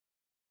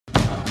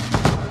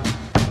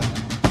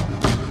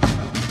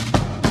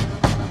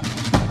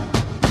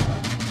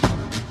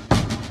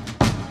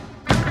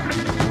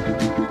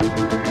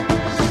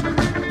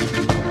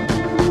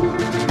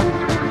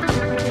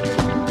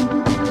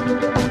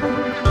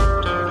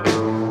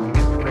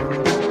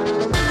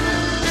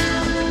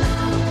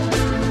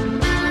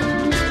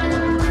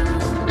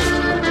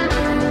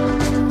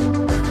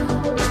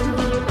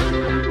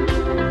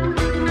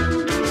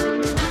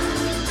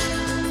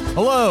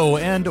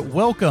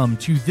welcome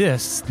to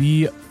this,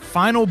 the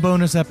final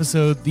bonus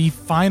episode, the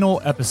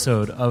final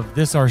episode of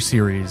this, our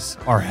series,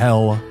 our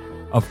Hell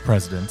of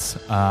Presidents.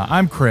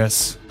 I'm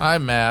Chris.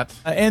 I'm Matt.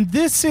 And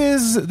this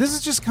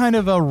is just kind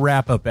of a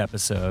wrap-up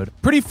episode.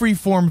 Pretty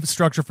free-form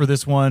structure for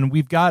this one.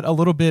 We've got a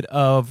little bit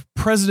of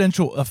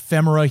presidential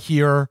ephemera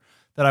here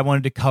that I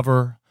wanted to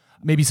cover.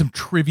 Maybe some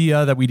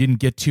trivia that we didn't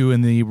get to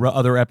in the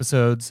other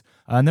episodes.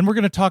 And then we're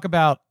going to talk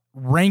about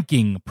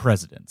ranking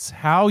presidents.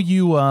 How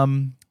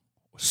you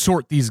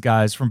sort these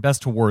guys from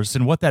best to worst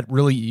and what that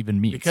really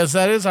even means. Because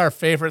that is our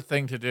favorite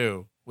thing to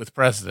do with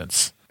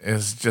presidents,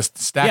 is just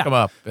stack them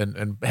up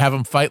and have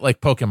them fight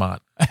like Pokemon.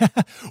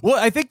 Well,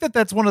 I think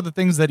that's one of the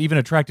things that even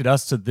attracted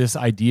us to this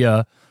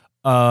idea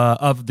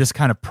of this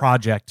kind of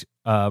project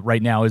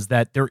right now, is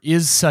that there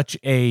is such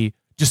a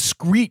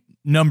discrete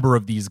number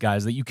of these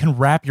guys that you can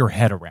wrap your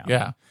head around.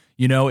 Yeah.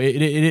 You know,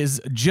 it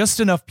is just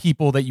enough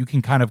people that you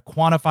can kind of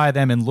quantify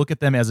them and look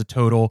at them as a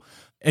total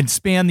and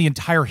span the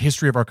entire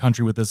history of our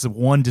country with this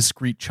one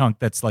discrete chunk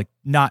that's like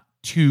not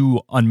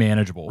too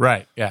unmanageable.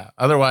 Right, yeah.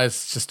 Otherwise,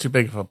 it's just too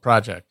big of a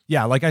project.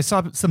 Yeah, like I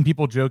saw some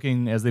people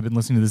joking as they've been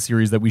listening to the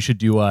series that we should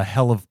do a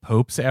Hell of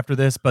Popes after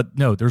this, but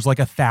no, there's like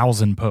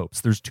 1,000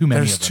 popes. There's too many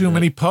There's of them. too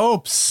many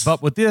popes.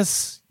 But with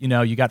this, you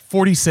know, you got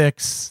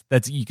 46.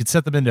 You could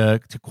set them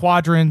into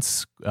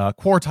quadrants,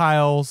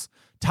 quartiles,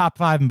 top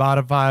 5 and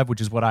bottom 5,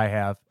 which is what I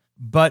have.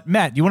 But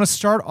Matt, do you want to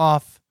start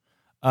off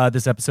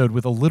this episode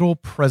with a little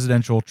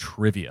presidential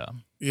trivia?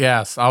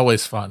 Yes,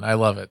 always fun. I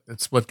love it.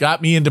 It's what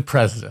got me into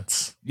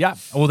presidents. Yeah.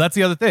 Well, that's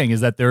the other thing,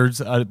 is that there's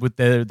with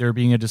there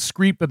being a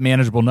discrete but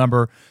manageable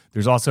number,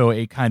 there's also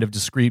a kind of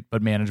discrete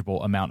but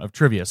manageable amount of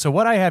trivia. So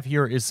what I have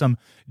here is some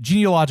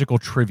genealogical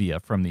trivia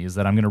from these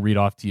that I'm going to read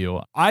off to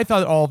you. I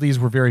thought all of these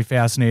were very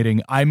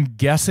fascinating. I'm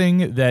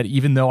guessing that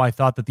even though I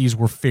thought that these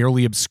were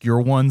fairly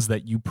obscure ones,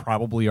 that you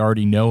probably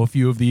already know a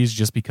few of these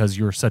just because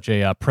you're such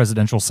a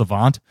presidential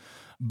savant.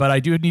 But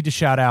I do need to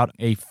shout out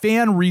a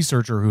fan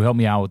researcher who helped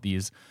me out with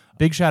these.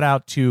 Big shout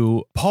out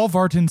to Paul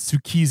Vartan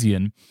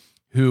Sukizian,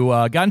 who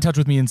got in touch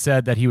with me and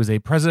said that he was a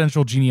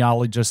presidential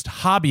genealogist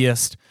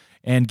hobbyist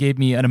and gave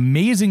me an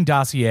amazing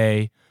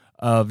dossier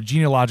of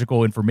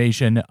genealogical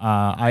information.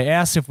 I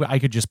asked if I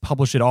could just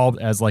publish it all,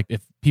 as like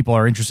if people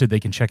are interested,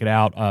 they can check it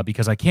out,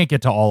 because I can't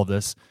get to all of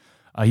this.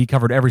 He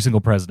covered every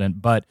single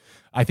president, but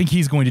I think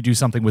he's going to do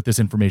something with this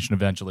information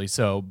eventually.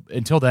 So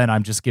until then,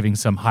 I'm just giving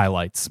some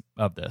highlights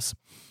of this.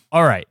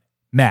 All right,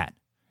 Matt,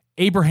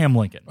 Abraham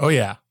Lincoln. Oh,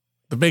 yeah.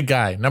 The big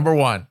guy, number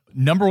one.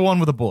 Number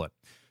one with a bullet.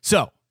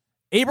 So,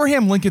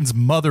 Abraham Lincoln's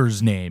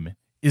mother's name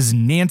is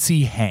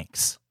Nancy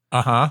Hanks.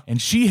 Uh-huh.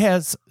 And she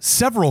has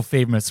several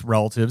famous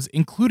relatives,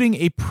 including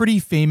a pretty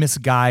famous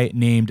guy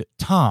named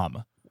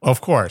Tom.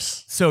 Of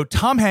course. So,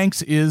 Tom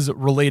Hanks is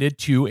related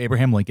to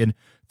Abraham Lincoln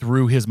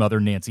through his mother,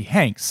 Nancy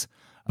Hanks.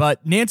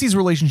 But Nancy's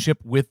relationship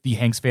with the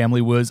Hanks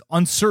family was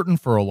uncertain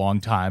for a long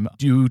time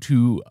due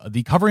to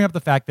the covering up the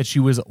fact that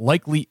she was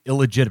likely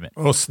illegitimate.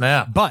 Oh,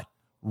 snap. But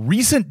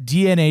recent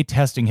DNA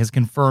testing has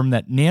confirmed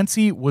that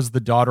Nancy was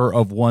the daughter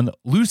of one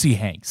Lucy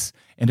Hanks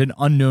and an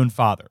unknown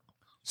father.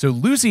 So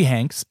Lucy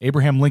Hanks,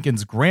 Abraham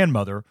Lincoln's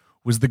grandmother,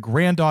 was the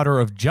granddaughter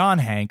of John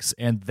Hanks,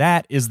 and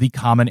that is the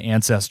common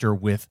ancestor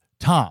with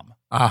Tom.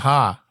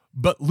 Aha.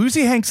 But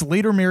Lucy Hanks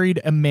later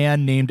married a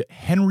man named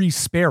Henry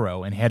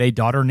Sparrow and had a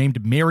daughter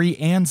named Mary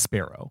Ann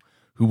Sparrow,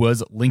 who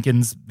was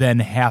Lincoln's then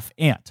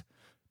half-aunt.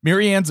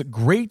 Mary Ann's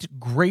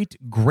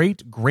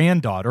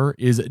great-great-great-granddaughter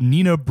is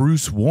Nina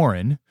Bruce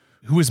Warren,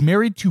 who was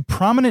married to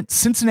prominent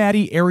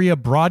Cincinnati area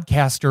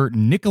broadcaster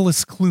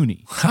Nicholas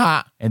Clooney.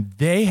 Ha! And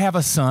they have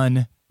a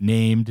son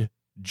named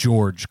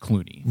George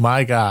Clooney.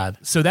 My God.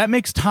 So that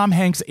makes Tom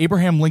Hanks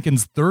Abraham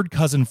Lincoln's third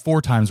cousin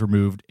 4 times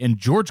removed, and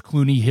George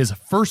Clooney his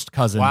first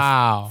cousin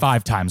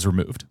 5 times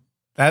removed.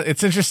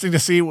 It's interesting to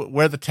see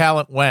where the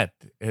talent went.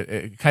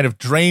 It kind of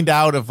drained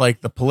out of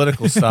like the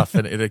political stuff,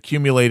 and it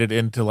accumulated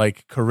into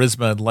like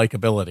charisma and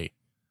likability.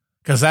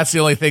 Because that's the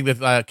only thing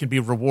that can be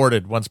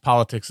rewarded once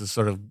politics is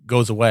sort of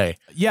goes away.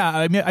 Yeah,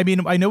 I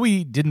mean, I know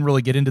we didn't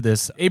really get into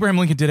this. Abraham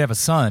Lincoln did have a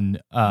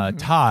son,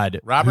 Todd.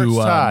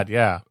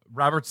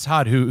 Robert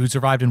Todd, who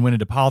survived and went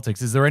into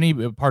politics. Is there any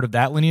part of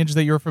that lineage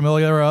that you're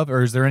familiar of,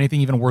 or is there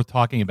anything even worth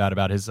talking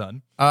about his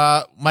son?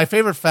 My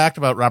favorite fact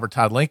about Robert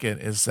Todd Lincoln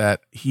is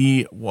that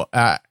he,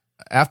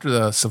 after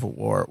the Civil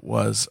War,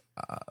 was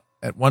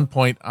at one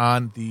point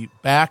on the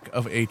back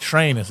of a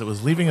train as it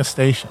was leaving a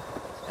station,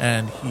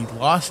 and he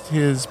lost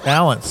his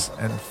balance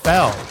and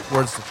fell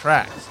towards the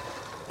tracks.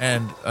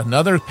 And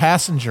another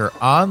passenger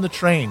on the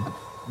train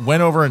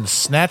went over and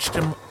snatched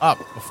him up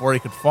before he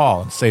could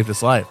fall and saved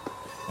his life.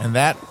 And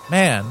that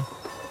man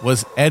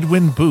was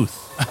Edwin Booth,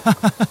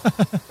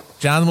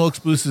 John Wilkes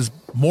Booth's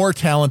more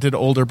talented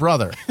older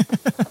brother.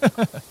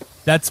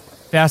 That's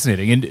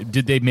fascinating. And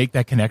did they make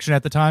that connection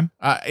at the time?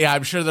 Yeah,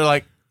 I'm sure they're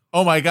like,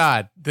 oh my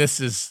God, this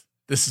is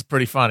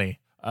pretty funny.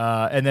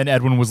 And then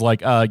Edwin was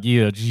like,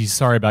 yeah, geez,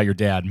 sorry about your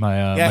dad,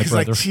 my he's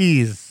brother. Like,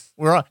 geez.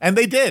 And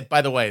they did,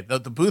 by the way. The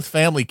Booth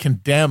family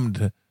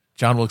condemned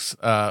John Wilkes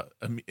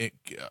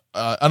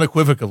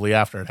unequivocally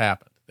after it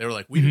happened. They were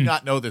like, we do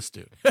not know this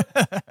dude.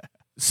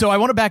 So I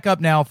want to back up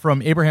now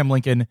from Abraham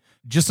Lincoln,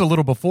 just a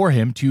little before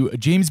him, to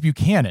James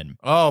Buchanan.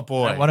 Oh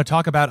boy, I want to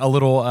talk about a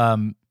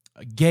little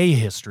gay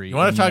history. You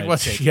want to talk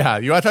about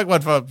you want to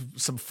talk about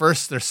some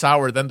first they're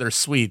sour, then they're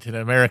sweet in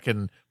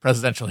American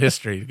presidential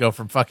history. To go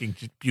from fucking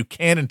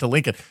Buchanan to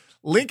Lincoln.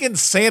 Lincoln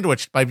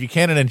sandwiched by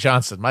Buchanan and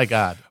Johnson. My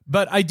God.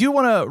 But I do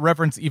want to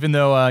reference, even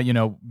though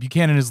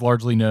Buchanan is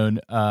largely known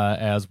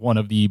as one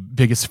of the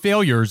biggest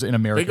failures in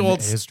American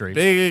history.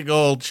 Big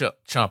old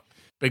chump,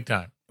 big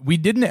time. We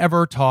didn't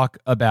ever talk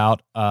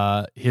about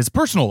his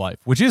personal life,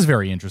 which is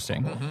very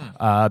interesting,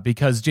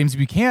 because James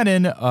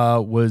Buchanan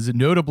was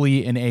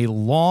notably in a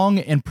long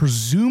and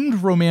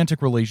presumed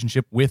romantic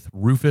relationship with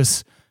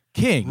Rufus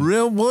King.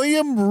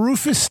 William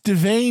Rufus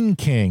Devane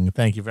King.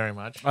 Thank you very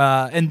much.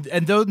 And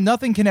though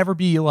nothing can ever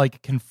be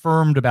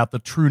confirmed about the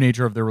true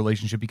nature of their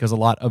relationship, because a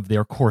lot of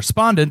their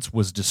correspondence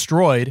was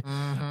destroyed,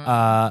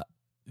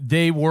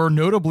 they were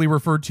notably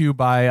referred to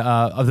by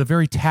the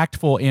very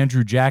tactful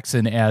Andrew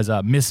Jackson as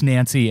Miss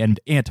Nancy and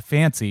Aunt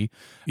Fancy.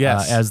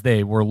 Yes. As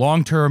they were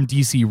long-term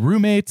DC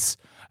roommates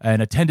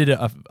and attended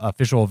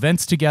official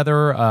events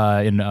together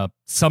in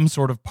some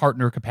sort of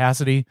partner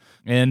capacity.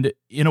 And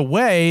in a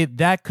way,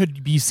 that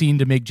could be seen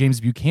to make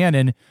James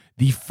Buchanan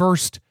the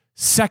first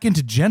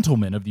second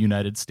gentleman of the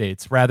United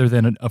States, rather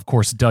than, of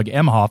course, Doug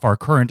Emhoff, our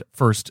current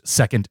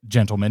second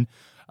gentleman.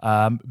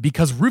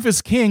 Because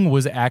Rufus King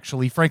was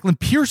actually Franklin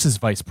Pierce's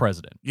vice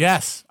president.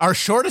 Yes, our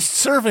shortest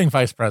serving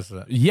vice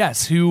president.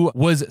 Yes, who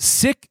was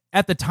sick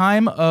at the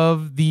time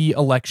of the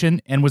election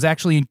and was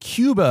actually in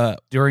Cuba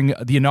during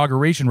the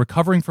inauguration,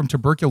 recovering from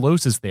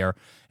tuberculosis there,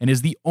 and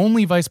is the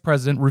only vice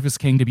president, Rufus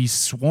King, to be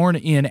sworn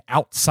in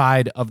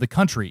outside of the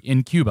country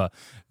in Cuba,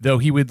 though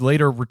he would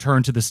later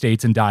return to the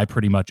States and die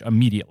pretty much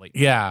immediately.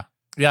 Yeah,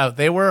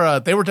 they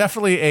were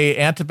definitely a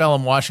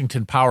antebellum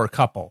Washington power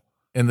couple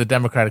in the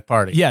Democratic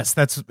Party. Yes,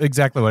 that's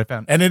exactly what I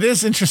found. And it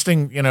is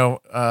interesting,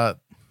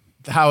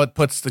 how it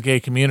puts the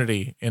gay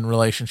community in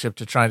relationship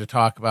to trying to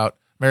talk about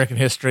American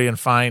history and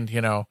find,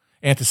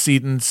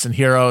 antecedents and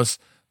heroes.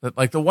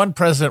 That the one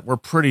president we're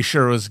pretty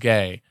sure was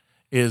gay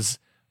is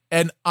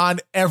on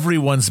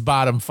everyone's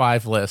bottom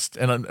 5 list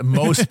and on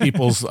most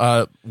people's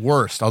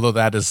worst, although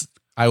that is,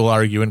 I will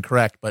argue,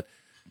 incorrect, but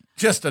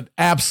just an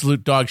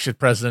absolute dog shit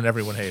president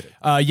everyone hated.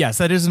 Yes,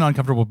 that is an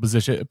uncomfortable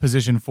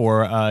position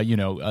for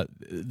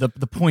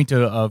the point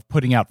of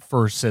putting out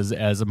firsts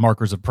as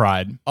markers of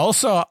pride.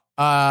 Also,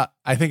 I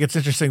think it's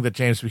interesting that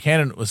James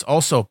Buchanan was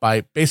also,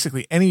 by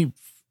basically any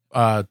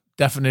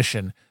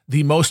definition,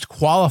 the most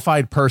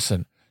qualified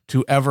person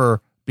to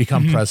ever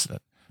become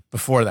president.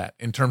 Before that,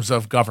 in terms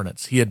of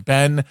governance, he had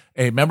been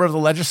a member of the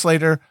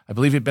legislature. I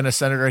believe he'd been a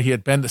senator. He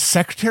had been the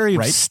Secretary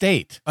of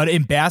State, an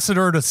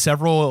ambassador to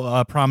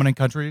several prominent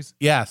countries.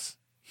 Yes,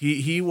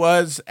 he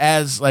was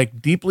as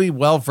deeply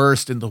well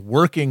versed in the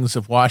workings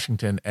of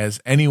Washington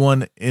as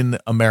anyone in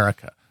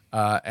America,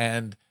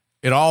 and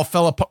it all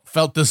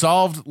felt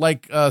dissolved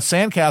like a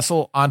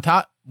sandcastle on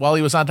top while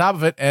he was on top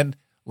of it, and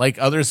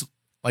others,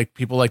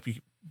 people like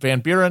Van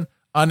Buren,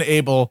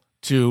 unable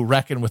to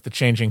reckon with the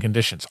changing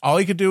conditions. All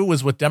he could do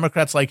was what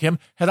Democrats like him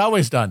had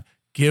always done: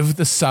 give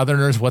the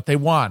Southerners what they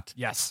want.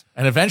 Yes.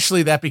 And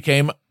eventually that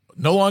became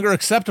no longer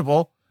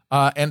acceptable,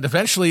 and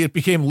eventually it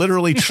became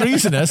literally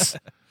treasonous,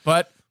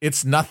 but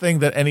it's nothing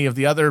that any of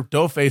the other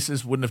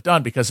doughfaces wouldn't have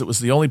done because it was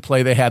the only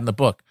play they had in the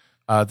book.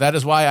 That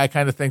is why I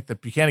kind of think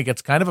that Buchanan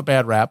gets kind of a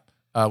bad rap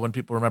when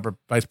people remember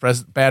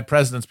bad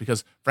presidents,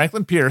 because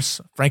Frankie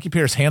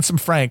Pierce, Handsome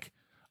Frank,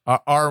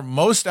 our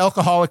most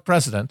alcoholic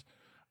president,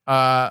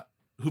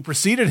 who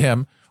preceded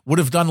him, would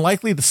have done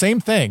likely the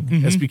same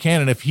thing as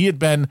Buchanan if he had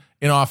been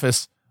in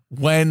office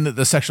when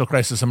the sexual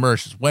crisis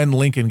emerges, when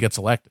Lincoln gets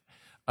elected,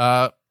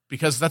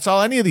 because that's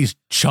all any of these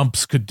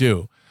chumps could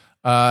do.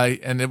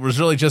 And it was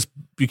really just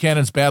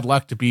Buchanan's bad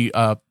luck to be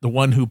the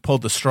one who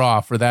pulled the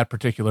straw for that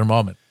particular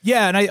moment.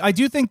 Yeah, and I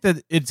do think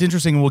that it's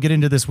interesting, and we'll get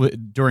into this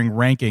during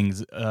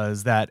rankings,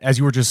 is that, as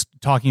you were just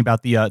talking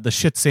about the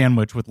shit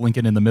sandwich with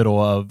Lincoln in the middle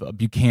of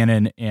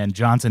Buchanan and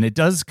Johnson, it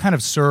does kind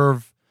of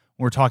serve,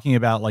 we're talking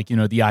about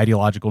the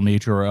ideological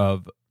nature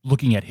of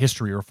looking at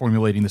history or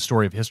formulating the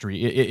story of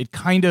history. It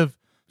kind of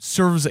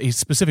serves a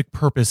specific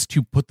purpose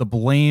to put the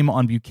blame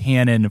on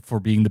Buchanan for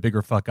being the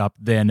bigger fuck up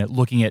than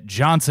looking at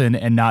Johnson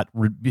and not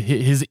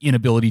his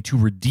inability to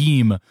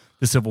redeem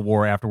the Civil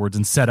War afterwards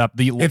and set up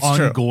the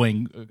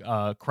ongoing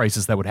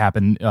crisis that would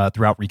happen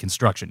throughout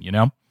Reconstruction,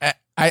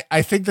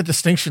 I think the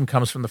distinction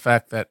comes from the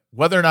fact that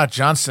whether or not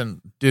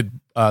Johnson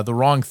did the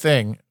wrong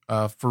thing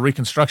for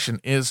Reconstruction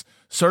is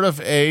sort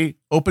of a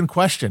open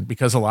question,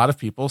 because a lot of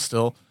people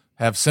still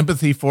have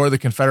sympathy for the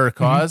Confederate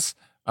cause,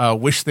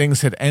 wish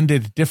things had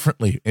ended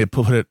differently,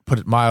 put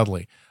it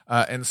mildly.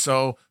 And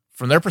so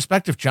from their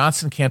perspective,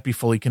 Johnson can't be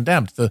fully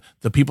condemned.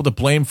 The people to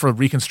blame for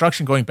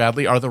Reconstruction going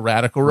badly are the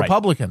radical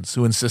Republicans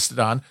who insisted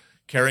on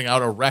carrying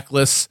out a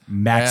reckless,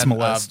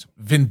 maximalist,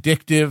 and,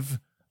 vindictive,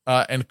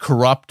 and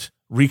corrupt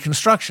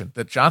Reconstruction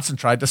that Johnson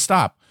tried to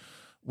stop.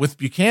 With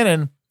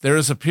Buchanan, there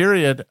is a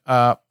period,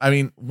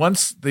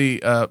 once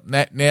the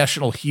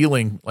national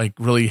healing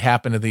really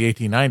happened in the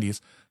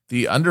 1890s,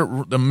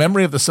 the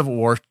memory of the Civil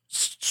War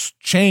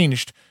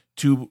changed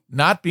to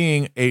not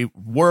being a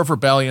war of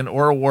rebellion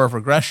or a war of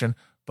aggression,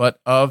 but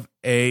of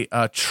a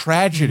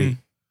tragedy,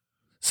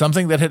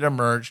 something that had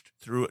emerged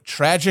through a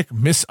tragic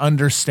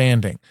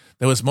misunderstanding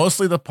that was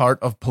mostly the part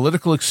of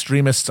political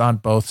extremists on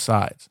both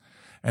sides.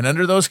 And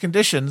under those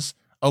conditions,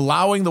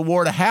 allowing the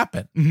war to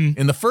happen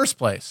in the first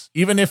place,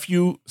 even if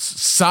you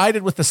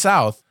sided with the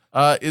South,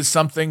 is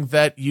something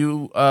that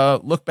you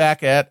look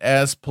back at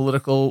as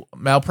political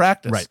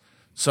malpractice. Right.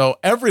 So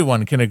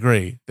everyone can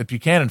agree that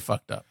Buchanan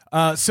fucked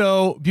up.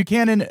 So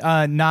Buchanan,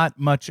 not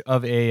much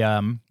of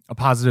a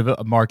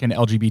positive mark in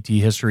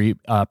LGBT history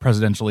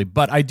presidentially,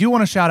 but I do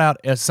want to shout out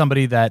as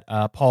somebody that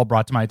Paul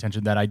brought to my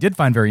attention that I did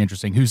find very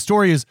interesting, whose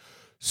story is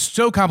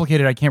so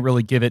complicated I can't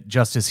really give it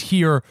justice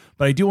here,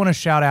 but I do want to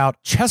shout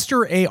out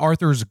Chester A.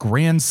 Arthur's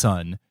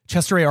grandson,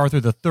 Chester A. Arthur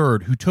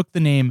III, who took the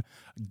name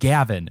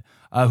Gavin,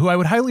 who I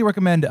would highly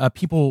recommend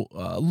people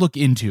look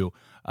into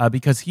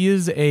because he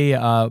is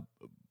a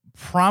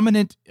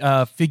prominent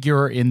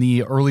figure in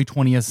the early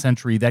 20th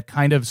century that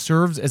kind of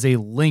serves as a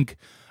link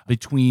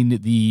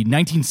between the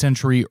 19th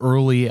century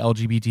early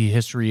LGBT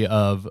history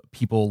of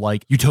people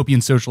like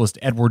utopian socialist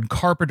Edward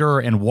Carpenter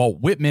and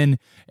Walt Whitman,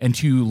 and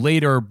to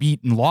later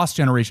beat and lost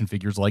generation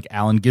figures like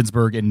Allen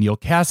Ginsberg and Neal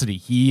Cassady.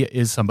 He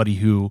is somebody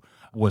who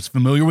was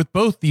familiar with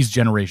both these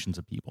generations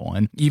of people.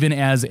 And even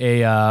as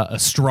a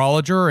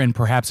astrologer and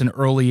perhaps an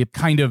early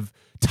kind of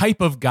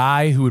type of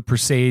guy who would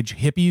presage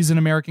hippies in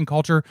American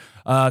culture,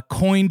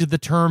 coined the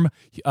term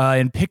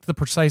and picked the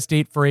precise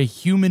date for a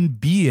human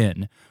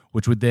be-in,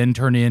 which would then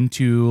turn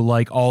into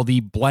like all the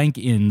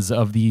blank-ins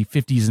of the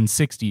 50s and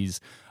 60s,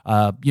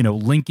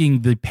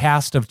 linking the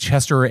past of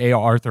Chester A.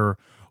 Arthur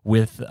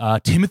with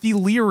Timothy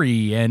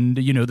Leary and,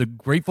 the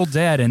Grateful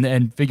Dead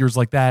and figures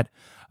like that.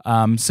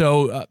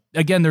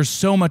 Again, there's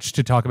so much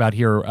to talk about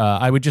here.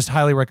 I would just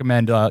highly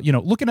recommend,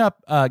 looking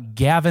up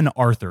Gavin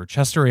Arthur,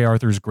 Chester A.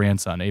 Arthur's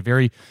grandson, a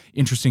very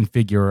interesting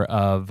figure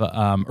of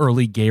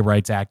early gay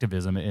rights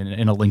activism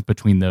and a link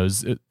between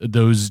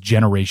those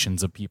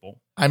generations of people.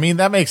 I mean,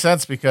 that makes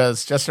sense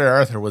because Chester A.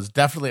 Arthur was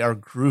definitely our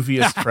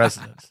grooviest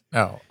president.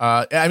 No,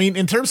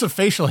 in terms of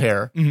facial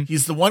hair,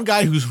 he's the one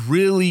guy who's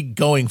really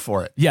going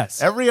for it.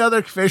 Yes. Every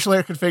other facial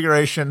hair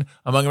configuration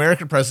among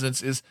American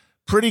presidents is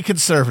pretty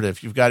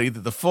conservative. You've got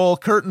either the full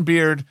curtain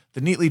beard,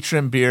 the neatly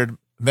trimmed beard,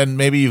 then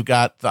maybe you've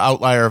got the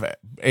outlier of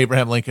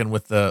Abraham Lincoln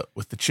with the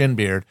chin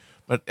beard.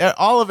 But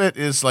all of it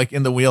is like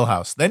in the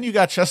wheelhouse. Then you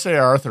got Chester A.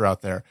 Arthur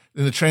out there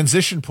in the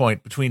transition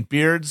point between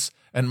beards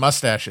and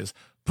mustaches,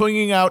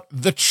 pulling out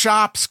the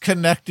chops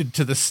connected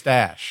to the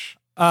stash.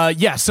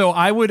 So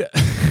I would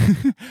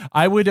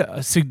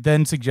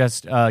then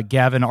suggest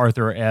Gavin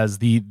Arthur as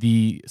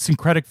the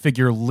syncretic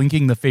figure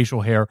linking the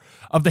facial hair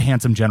of the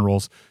handsome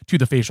generals to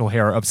the facial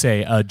hair of,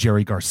 say, a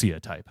Jerry Garcia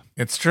type.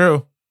 It's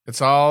true.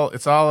 It's all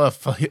a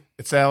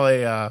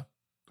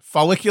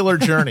follicular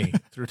journey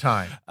through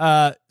time.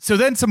 So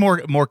then some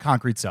more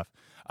concrete stuff.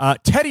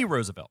 Teddy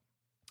Roosevelt.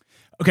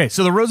 Okay,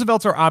 so the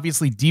Roosevelts are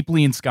obviously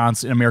deeply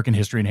ensconced in American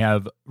history and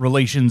have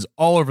relations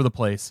all over the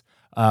place.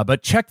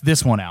 But check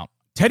this one out.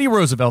 Teddy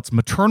Roosevelt's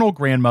maternal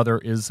grandmother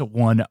is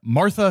one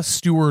Martha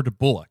Stewart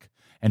Bullock,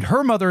 and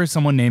her mother is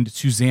someone named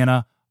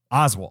Susanna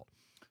Oswald.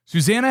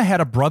 Susanna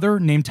had a brother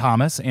named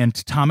Thomas, and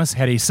Thomas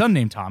had a son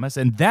named Thomas,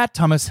 and that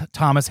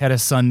Thomas had a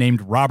son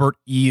named Robert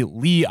E.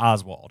 Lee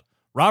Oswald.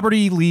 Robert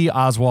E. Lee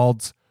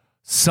Oswald's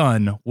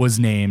son was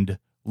named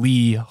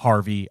Lee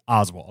Harvey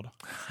Oswald.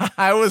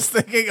 I was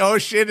thinking, oh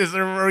shit,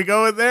 are we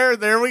going there?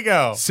 There we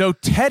go. So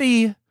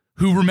Teddy,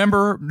 who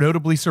remember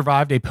notably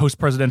survived a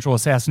post-presidential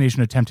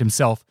assassination attempt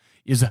himself,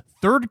 is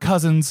third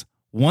cousins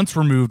once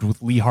removed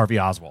with Lee Harvey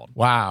Oswald.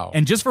 Wow.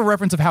 And just for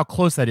reference of how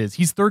close that is,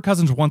 he's third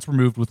cousins once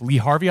removed with Lee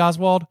Harvey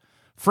Oswald.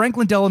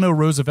 Franklin Delano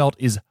Roosevelt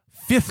is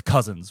fifth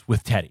cousins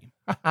with Teddy.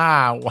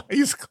 Why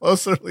he's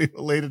closely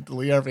related to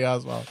Lee Harvey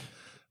Oswald.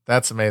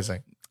 That's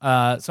amazing.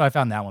 So I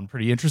found that one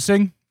pretty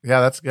interesting. Yeah,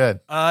 that's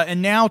good.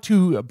 And now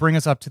to bring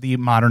us up to the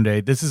modern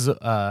day, this is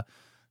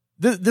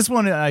this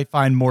one I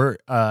find more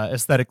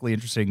aesthetically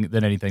interesting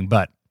than anything,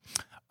 but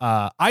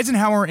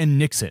Eisenhower and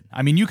Nixon.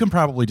 I mean, you can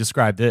probably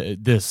describe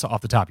this off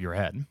the top of your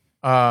head.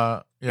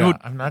 I'm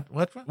not.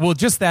 What? Well,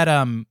 just that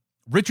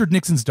Richard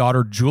Nixon's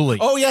daughter, Julie.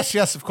 Oh,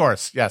 yes, of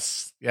course.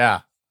 Yes.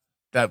 Yeah.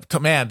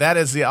 That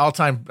is the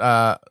all-time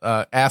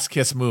ass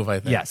kiss move, I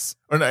think. Yes.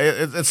 Or no,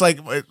 it's like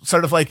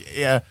sort of like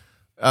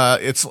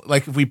it's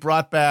like if we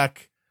brought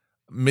back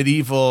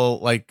medieval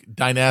like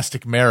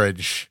dynastic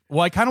marriage. Well,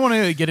 I kind of want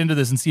to get into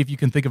this and see if you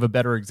can think of a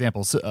better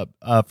example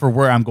for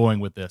where I'm going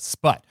with this.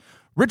 But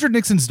Richard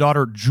Nixon's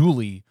daughter,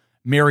 Julie,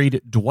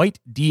 married Dwight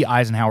D.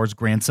 Eisenhower's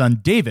grandson,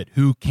 David,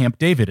 who Camp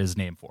David is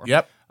named for.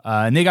 Yep.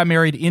 And they got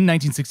married in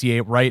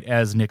 1968, right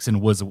as Nixon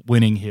was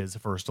winning his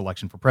first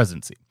election for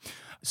presidency.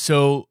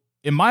 So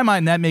in my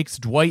mind, that makes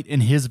Dwight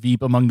and his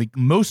Veep among the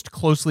most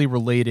closely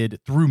related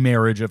through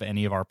marriage of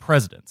any of our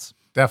presidents.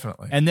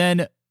 Definitely. And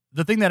then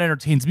the thing that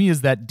entertains me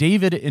is that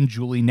David and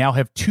Julie now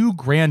have two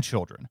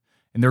grandchildren,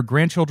 and their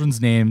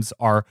grandchildren's names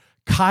are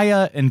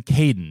Kaya and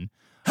Caden.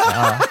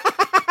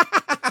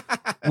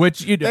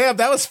 which you know, Damn,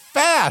 that was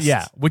fast.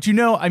 yeah, which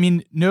I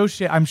mean, no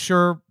shit. I'm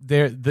sure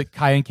the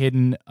Kai and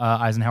Caden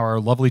Eisenhower are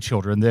lovely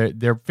children.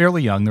 They're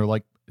fairly young. They're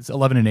like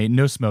 11 and 8.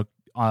 No smoke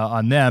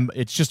on them.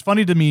 It's just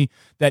funny to me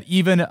that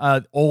even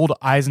old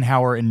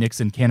Eisenhower and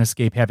Nixon can't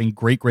escape having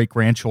great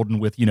grandchildren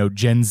with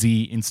Gen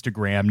Z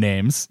Instagram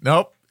names.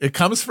 Nope, it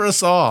comes for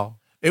us all.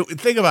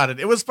 Think about it.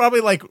 It was probably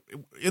like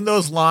in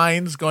those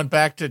lines going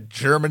back to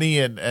Germany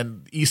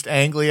and East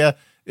Anglia.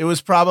 It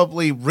was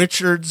probably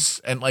Richards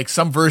and like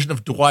some version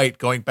of Dwight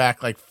going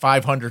back like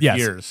 500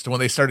 years to when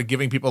they started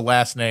giving people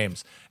last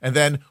names. And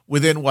then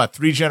within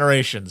 3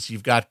 generations,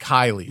 you've got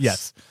Kylie's.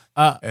 Yes.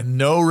 And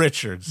no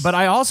Richards. But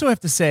I also have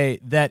to say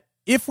that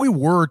if we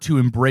were to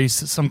embrace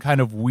some kind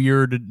of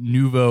weird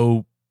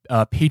nouveau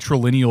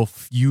patrilineal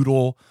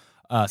feudal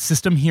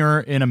system here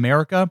in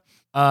America,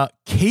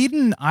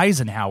 Caden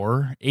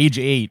Eisenhower, age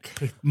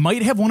 8,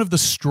 might have one of the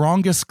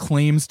strongest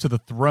claims to the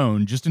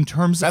throne, just in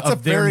terms of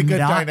there very good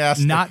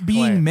not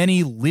being claim.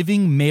 many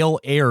living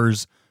male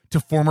heirs to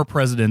former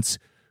presidents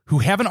who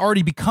haven't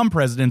already become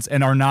presidents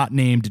and are not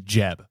named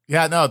Jeb.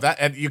 Yeah, no,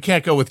 and you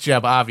can't go with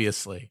Jeb,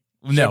 obviously.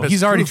 No, Jeb has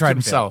he's already proved tried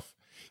himself.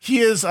 He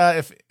is,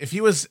 if he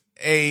was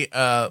a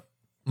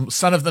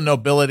son of the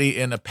nobility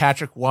in a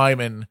Patrick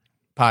Wyman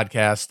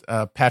podcast,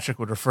 Patrick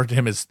would refer to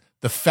him as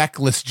the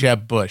feckless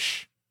Jeb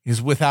Bush. He's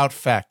without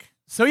feck.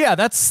 So yeah,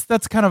 that's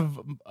kind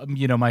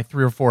of my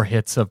 3 or 4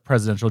 hits of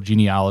presidential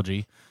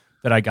genealogy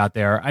that I got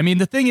there. I mean,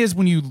 the thing is,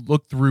 when you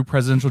look through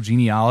presidential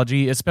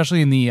genealogy,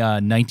 especially in the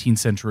 19th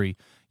century,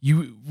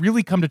 you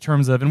really come to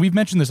terms of, and we've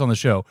mentioned this on the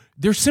show,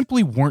 there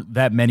simply weren't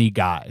that many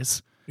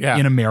guys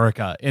in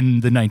America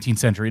in the 19th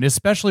century, and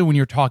especially when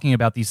you're talking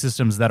about these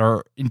systems that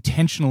are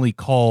intentionally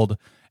called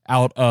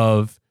out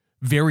of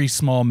very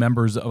small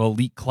members of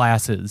elite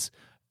classes.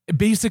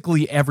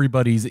 Basically,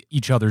 everybody's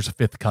each other's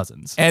fifth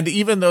cousins. And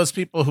even those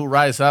people who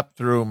rise up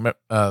through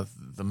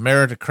the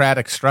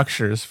meritocratic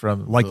structures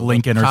from like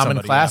Lincoln or common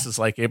somebody, classes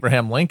like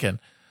Abraham Lincoln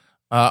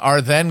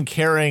are then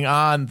carrying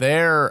on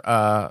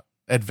their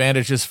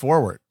advantages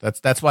forward.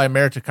 That's why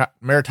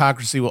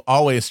meritocracy will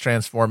always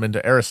transform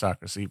into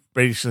aristocracy,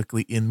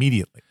 basically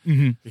immediately.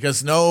 Mm-hmm.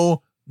 Because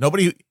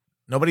nobody,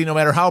 no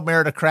matter how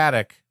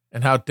meritocratic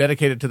and how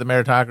dedicated to the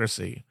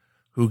meritocracy,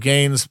 who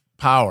gains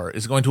power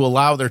is going to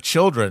allow their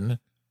children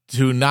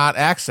to not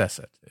access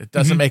it. It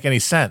doesn't make any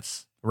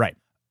sense. Right.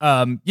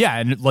 Yeah,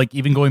 and like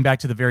even going back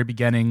to the very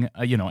beginning,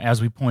 as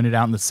we pointed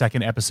out in the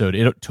second episode,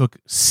 it took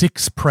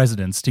 6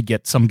 presidents to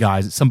get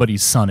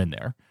somebody's son in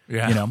there.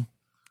 Yeah.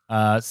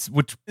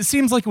 Which it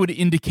seems like it would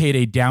indicate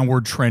a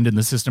downward trend in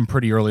the system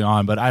pretty early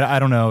on, but I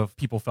don't know if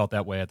people felt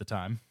that way at the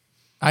time.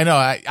 I know.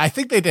 I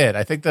think they did.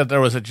 I think that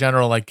there was a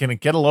general like, can it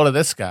get a load of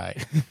this guy?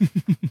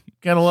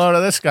 Get a load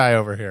of this guy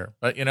over here.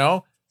 But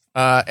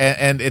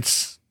and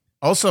it's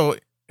also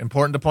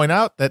important to point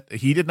out that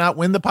he did not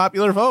win the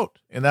popular vote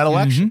in that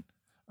election.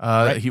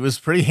 Right. He was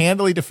pretty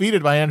handily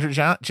defeated by Andrew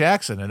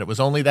Jackson, and it was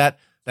only that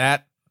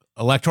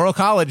electoral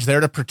college there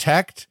to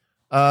protect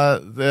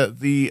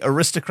the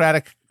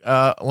aristocratic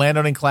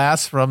landowning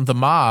class from the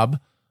mob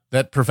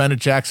that prevented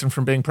Jackson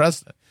from being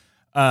president.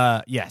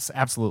 Yes,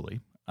 absolutely.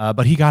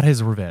 But he got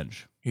his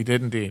revenge. He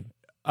did indeed.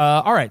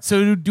 All right.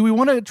 So do we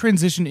want to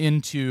transition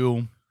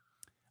into,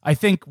 I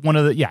think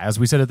as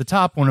we said at the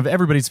top, one of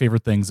everybody's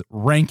favorite things,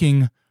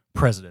 ranking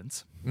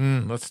presidents.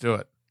 Let's do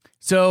it.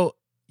 So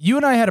you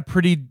and I had a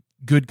pretty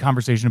good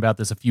conversation about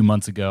this a few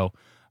months ago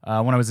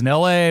when I was in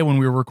LA, when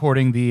we were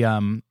recording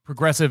the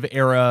progressive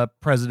era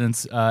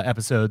presidents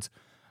episodes.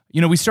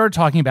 We started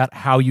talking about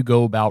how you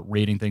go about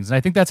rating things. And I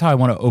think that's how I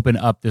want to open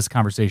up this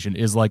conversation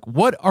is like,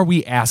 what are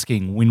we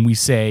asking when we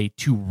say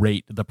to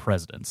rate the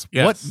presidents?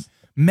 Yes. What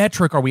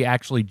metric are we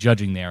actually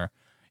judging there?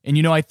 And,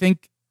 I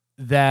think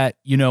that,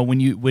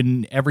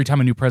 when every time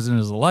a new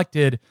president is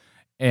elected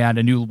and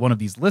a new one of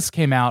these lists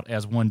came out,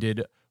 as one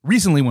did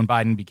recently when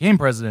Biden became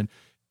president,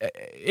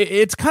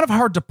 it's kind of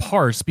hard to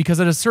parse because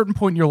at a certain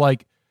point you're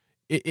like,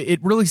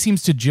 it really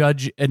seems to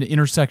judge an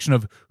intersection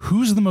of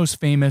who's the most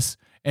famous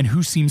and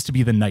who seems to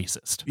be the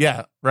nicest.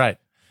 Yeah, right.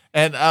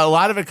 And a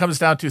lot of it comes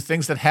down to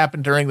things that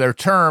happened during their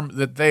term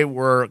that they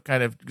were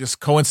kind of just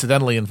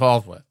coincidentally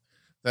involved with,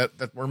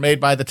 that were made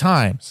by the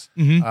times.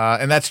 Mm-hmm.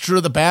 And that's true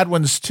of the bad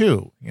ones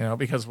too,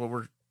 because what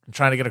we're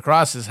trying to get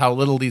across is how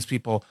little these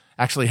people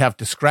actually have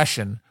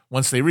discretion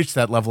once they reach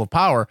that level of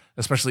power,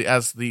 especially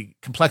as the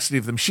complexity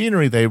of the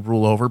machinery they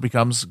rule over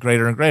becomes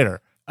greater and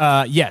greater.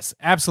 Yes,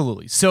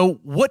 absolutely. So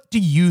what do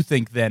you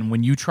think then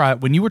when you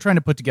were trying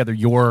to put together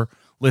your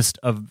list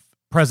of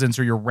presidents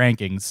or your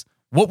rankings,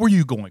 what were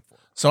you going for?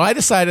 So I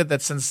decided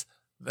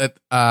that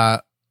I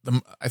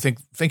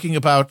think thinking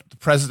about the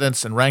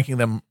presidents and ranking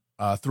them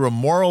through a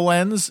moral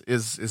lens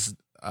is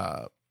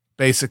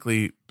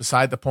basically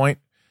beside the point,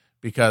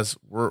 because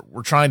we're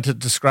trying to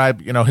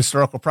describe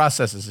historical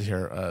processes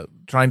here.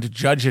 Trying to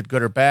judge it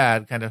good or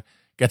bad kind of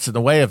gets in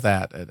the way of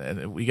that,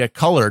 and we get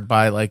colored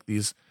by like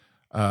these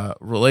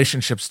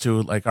relationships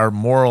to like our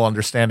moral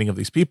understanding of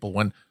these people,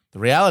 when the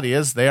reality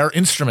is they are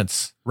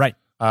instruments. Right.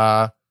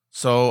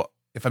 So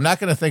if I'm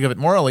not going to think of it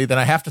morally, then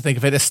I have to think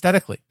of it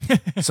aesthetically.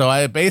 So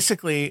I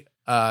basically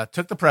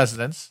took the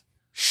presidents,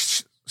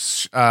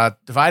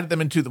 divided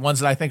them into the ones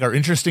that I think are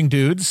interesting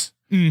dudes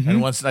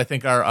and ones that I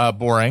think are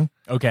boring.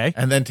 Okay.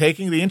 And then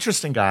taking the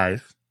interesting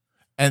guys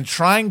and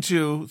trying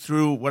to,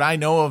 through what I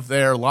know of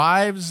their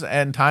lives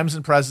and times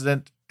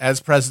as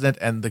president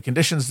and the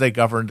conditions they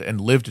governed and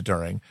lived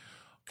during,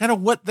 kind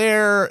of what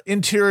their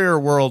interior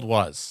world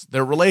was,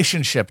 their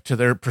relationship to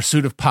their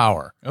pursuit of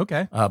power.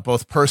 Okay.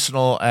 Both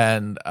personal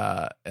and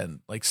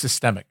like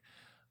systemic.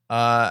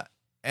 And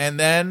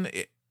then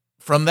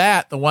from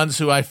that, the ones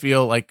who I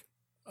feel like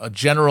a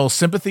general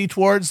sympathy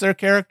towards their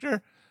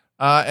character,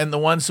 and the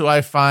ones who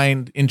I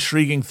find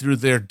intriguing through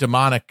their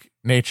demonic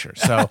nature.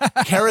 So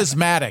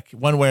charismatic,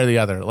 one way or the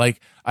other,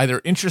 like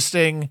either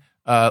interesting,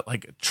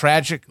 like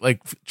tragic,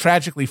 like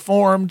tragically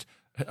formed,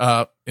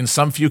 in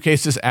some few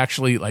cases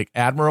actually like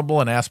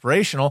admirable and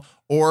aspirational,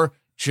 or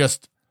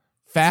just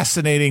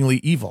fascinatingly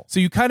evil. So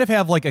you kind of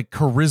have like a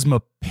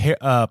charisma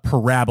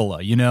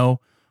parabola, you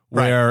know,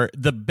 where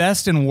the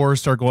best and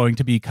worst are going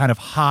to be kind of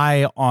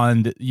high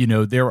on, you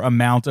know, their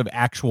amount of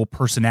actual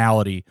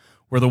personality,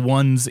 where the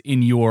ones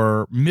in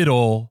your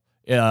middle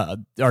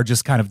are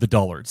just kind of the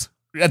dullards.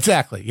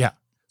 Exactly. Yeah.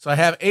 So I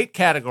have 8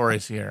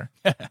 categories here,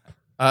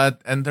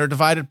 and they're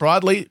divided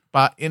broadly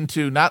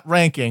into not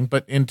ranking,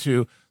 but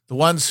into the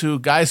ones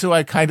guys who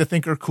I kind of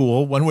think are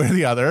cool, one way or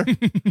the other,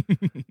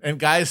 and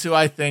guys who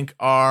I think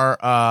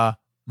are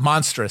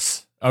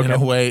monstrous in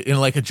a way, in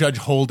like a Judge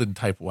Holden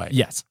type way.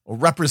 Yes. Or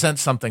represent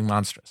something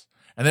monstrous.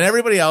 And then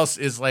everybody else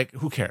is like,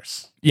 who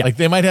cares? Yeah. Like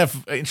they might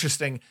have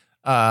interesting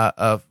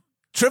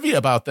trivia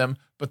about them,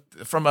 but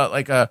from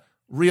a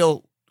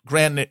real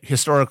grand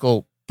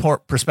historical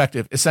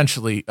perspective,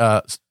 essentially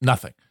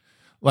nothing.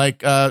 Like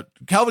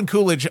Calvin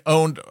Coolidge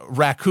owned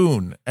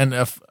raccoon and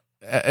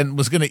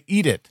was going to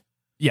eat it.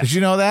 Yeah. Did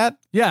you know that?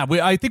 Yeah,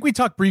 I think we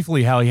talked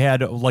briefly how he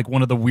had like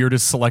one of the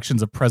weirdest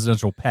selections of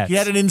presidential pets. He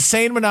had an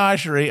insane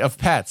menagerie of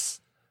pets.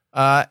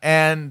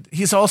 And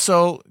he's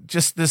also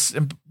just this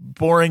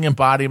boring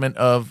embodiment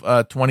of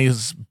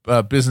 20s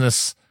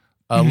business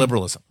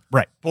liberalism.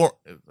 Right. But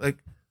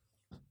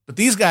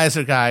these guys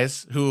are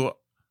guys who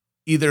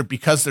either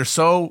because they're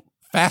so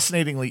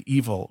fascinatingly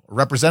evil,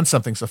 represent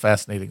something so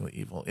fascinatingly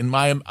evil, in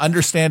my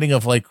understanding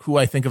of like who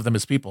I think of them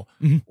as people,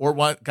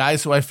 or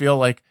guys who I feel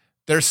like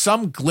there's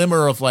some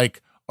glimmer of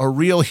like a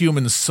real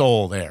human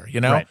soul there,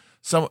 you know,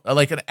 some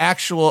like an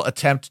actual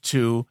attempt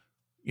to,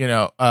 you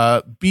know,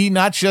 be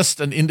not just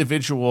an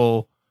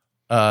individual,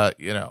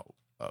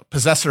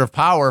 possessor of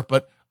power,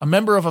 but a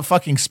member of a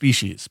fucking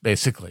species,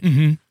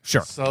 basically.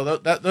 Sure. So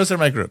those are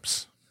my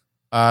groups.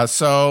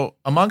 So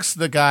amongst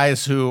the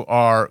guys who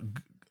are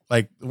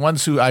like the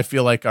ones who I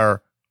feel like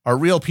are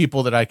real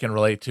people that I can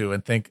relate to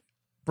and think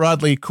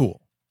broadly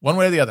cool, one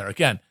way or the other.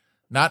 Again,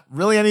 not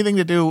really anything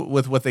to do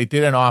with what they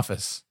did in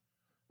office.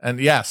 And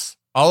yes,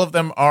 all of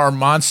them are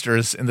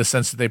monsters in the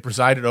sense that they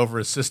presided over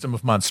a system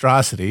of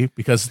monstrosity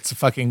because it's a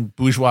fucking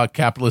bourgeois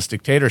capitalist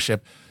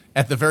dictatorship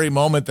at the very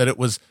moment that it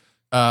was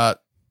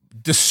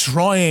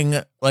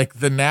destroying like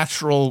the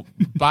natural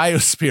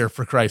biosphere,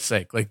 for Christ's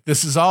sake. Like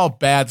this is all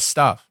bad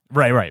stuff.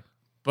 Right.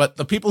 But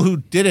the people who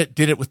did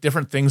it with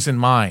different things in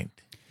mind,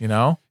 you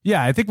know?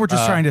 Yeah, I think we're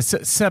just trying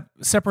to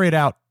separate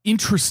out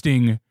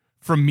interesting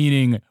from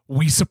meaning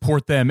we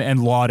support them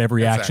and laud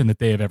every action that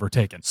they have ever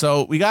taken.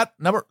 So we got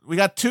number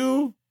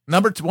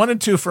 1 and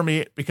 2 for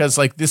me, because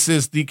like this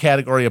is the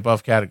category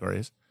above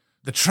categories.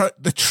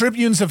 The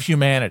tribunes of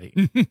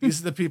humanity.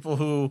 These are the people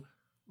who,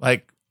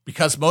 like,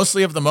 because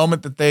mostly of the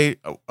moment that they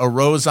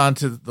arose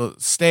onto the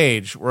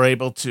stage, were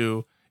able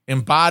to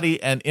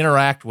embody and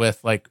interact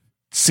with like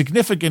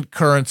significant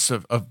currents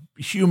of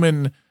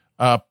human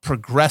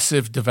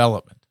progressive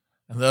development.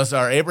 And those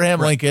are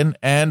Abraham Lincoln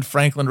and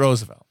Franklin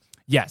Roosevelt.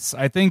 Yes,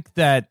 I think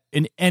that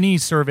in any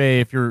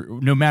survey,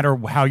 no matter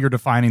how you're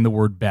defining the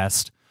word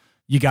best,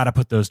 you got to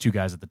put those two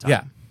guys at the top.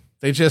 Yeah.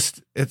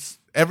 It's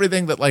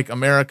everything that like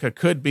America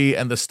could be,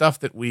 and the stuff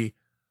that we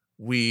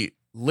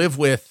live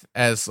with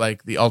as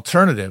like the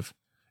alternative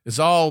was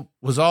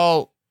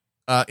all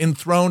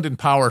enthroned in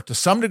power to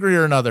some degree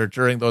or another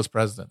during those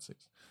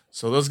presidencies.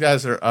 So those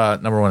guys are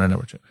number 1 and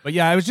number 2. But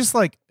yeah, I was just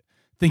like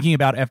thinking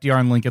about FDR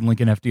and Lincoln,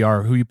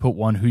 FDR, who you put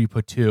 1, who you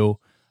put 2,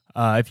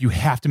 if you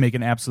have to make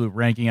an absolute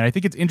ranking. And I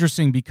think it's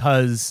interesting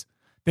because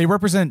they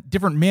represent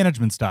different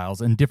management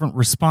styles and different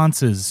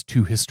responses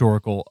to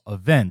historical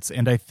events.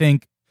 And I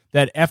think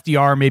that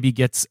FDR maybe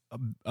gets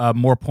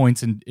more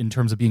points in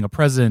terms of being a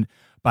president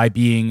by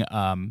being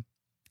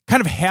kind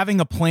of having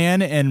a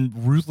plan and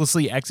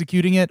ruthlessly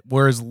executing it,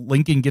 whereas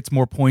Lincoln gets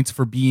more points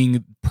for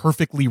being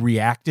perfectly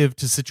reactive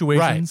to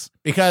situations.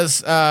 Right.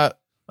 Because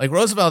like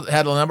Roosevelt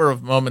had a number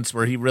of moments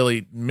where he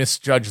really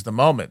misjudged the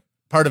moment.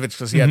 Part of it's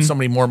because he had so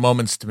many more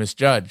moments to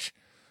misjudge,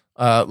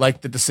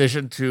 like the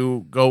decision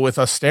to go with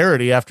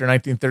austerity after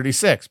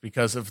 1936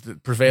 because of the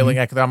prevailing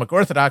economic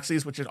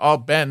orthodoxies, which had all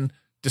been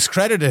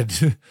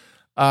discredited.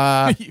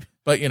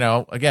 But, you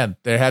know, again,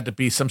 there had to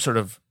be some sort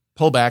of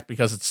pullback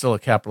because it's still a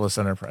capitalist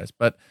enterprise.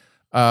 But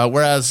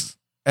whereas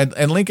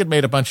and Lincoln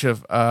made a bunch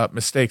of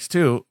mistakes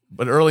too,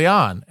 but early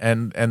on,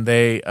 and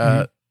they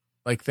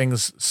like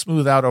things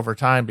smooth out over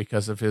time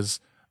because of his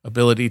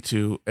ability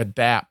to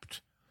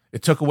adapt.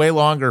 It took way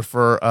longer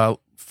for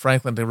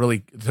Roosevelt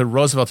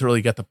to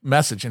really get the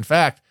message. In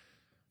fact,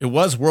 it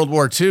was World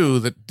War II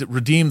that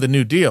redeemed the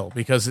New Deal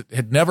because it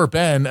had never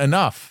been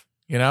enough.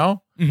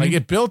 Like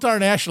it built our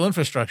national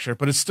infrastructure,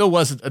 but it still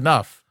wasn't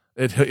enough.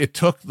 It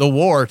took the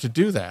war to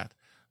do that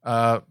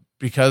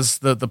because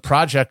the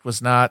project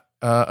was not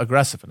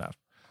aggressive enough.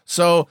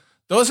 So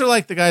those are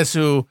like the guys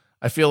who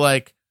I feel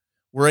like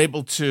were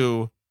able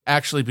to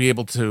actually be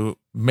able to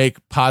make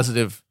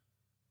positive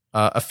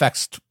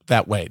effects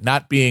that way,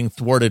 not being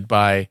thwarted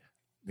by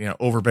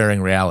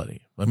overbearing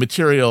reality. The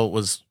material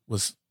was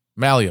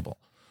malleable.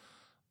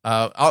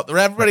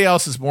 Everybody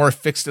else is more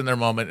fixed in their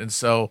moment, and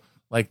so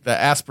like the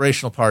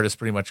aspirational part is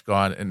pretty much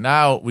gone. And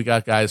now we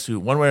got guys who,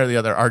 one way or the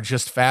other, are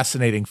just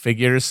fascinating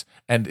figures,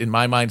 and in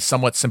my mind,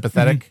 somewhat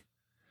sympathetic,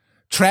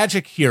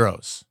 tragic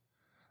heroes.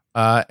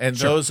 And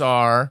those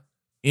are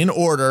in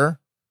order,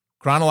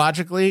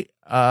 chronologically,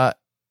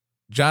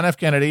 John F.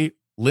 Kennedy,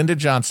 Lyndon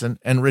Johnson,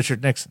 and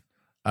Richard Nixon.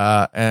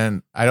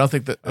 And I don't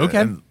think that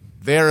and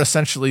they're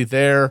essentially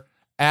there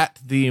at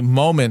the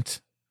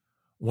moment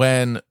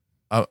when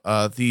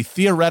the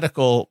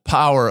theoretical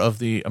power of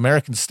the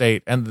American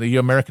state and the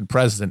American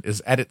president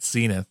is at its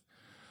zenith,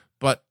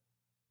 but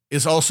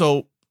is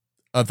also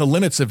the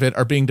limits of it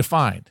are being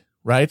defined,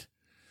 right?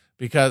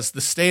 Because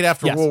the state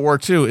after World War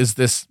II is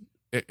this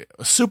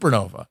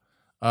supernova,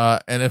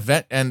 an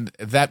event, and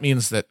that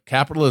means that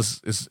capital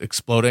is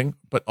exploding,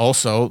 but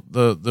also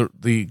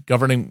the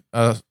governing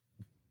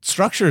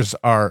structures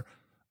are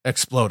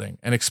exploding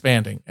and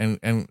expanding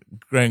and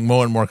getting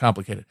more and more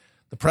complicated.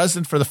 The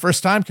president, for the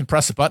first time, can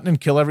press a button and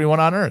kill everyone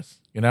on Earth,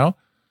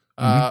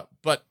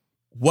 but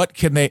what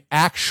can they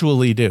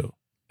actually do?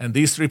 And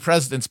these three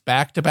presidents,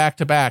 back to back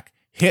to back,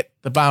 hit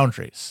the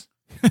boundaries.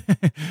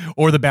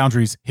 Or the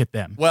boundaries hit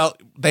them. Well,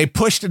 they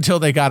pushed until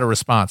they got a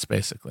response,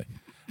 basically.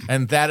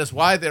 And that is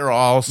why they're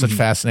all such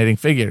fascinating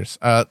figures.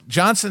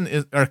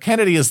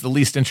 Kennedy is the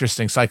least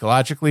interesting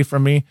psychologically for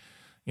me.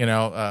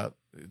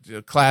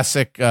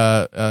 Classic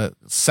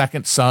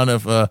second son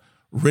of a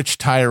rich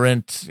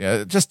tyrant,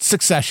 just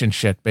succession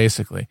shit,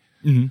 basically.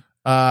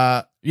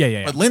 But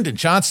Lyndon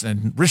Johnson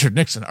and Richard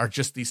Nixon are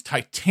just these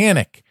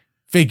titanic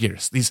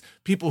figures, these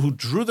people who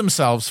drew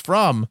themselves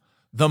from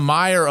the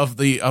mire of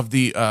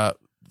the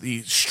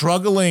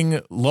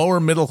struggling lower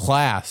middle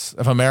class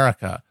of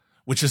America,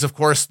 which is, of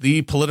course,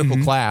 the political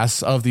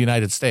class of the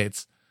United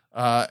States,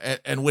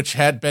 and which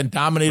had been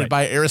dominated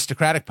by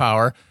aristocratic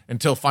power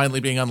until finally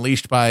being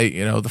unleashed by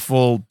the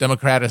full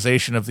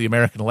democratization of the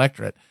American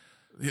electorate.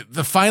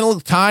 The final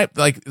time,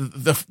 like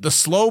the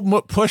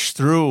slow push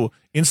through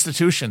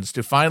institutions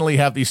to finally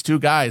have these two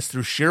guys,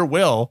 through sheer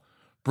will,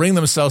 bring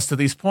themselves to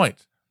these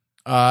points,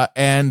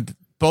 and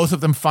both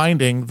of them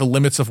finding the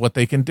limits of what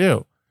they can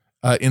do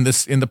in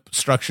the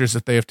structures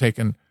that they have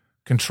taken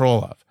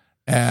control of,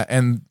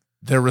 and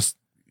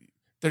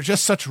they're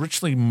just such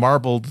richly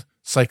marbled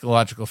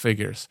psychological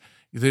figures.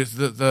 There's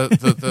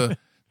the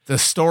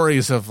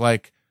stories of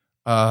like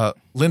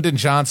Lyndon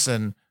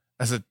Johnson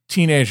as a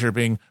teenager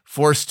being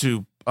forced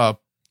to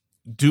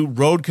do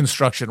road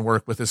construction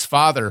work with his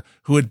father,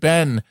 who had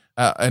been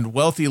a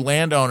wealthy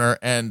landowner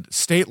and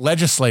state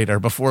legislator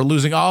before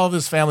losing all of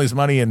his family's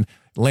money in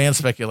land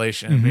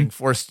speculation and being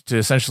forced to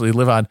essentially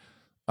live on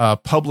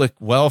public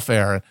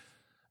welfare.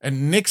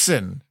 And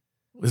Nixon,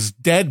 his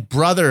dead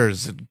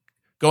brothers, and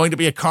going to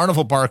be a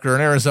carnival barker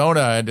in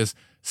Arizona, and his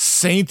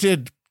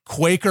sainted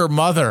Quaker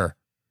mother.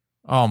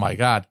 Oh my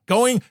God.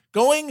 Going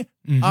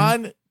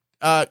on,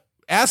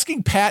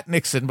 asking Pat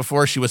Nixon,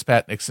 before she was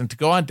Pat Nixon, to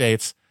go on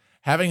dates,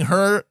 having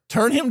her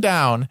turn him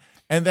down,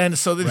 and then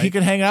so that he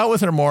could hang out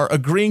with her more,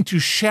 agreeing to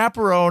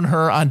chaperone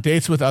her on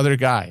dates with other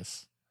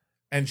guys,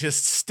 and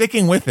just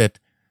sticking with it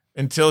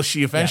until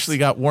she eventually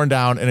got worn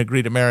down and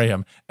agreed to marry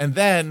him, and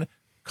then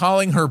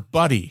calling her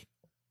buddy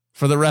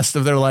for the rest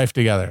of their life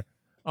together.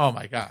 Oh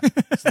my God.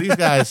 So these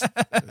guys,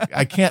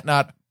 I can't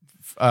not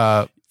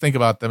think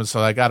about them,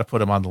 so I got to put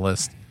them on the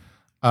list.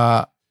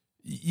 I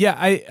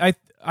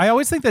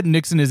always think that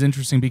Nixon is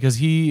interesting because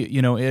he,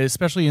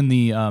 especially in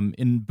the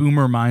in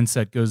boomer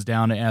mindset, goes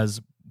down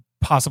as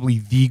possibly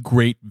the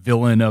great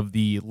villain of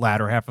the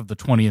latter half of the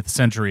 20th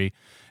century.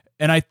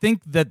 And I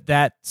think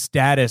that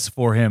status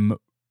for him,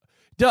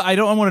 I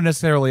don't want to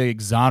necessarily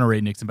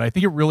exonerate Nixon, but I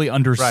think it really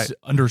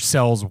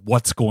undersells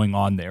what's going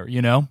on there,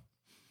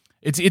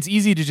 It's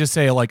easy to just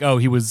say like, oh,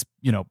 he was,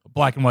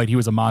 black and white, he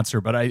was a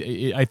monster, but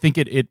I think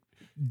it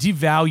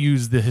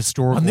devalues the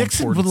historical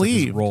importance of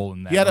his role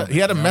in that. He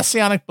had a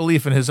messianic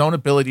belief in his own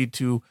ability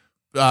to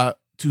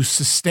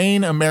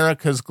sustain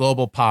America's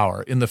global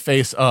power in the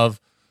face of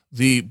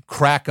the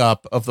crack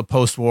up of the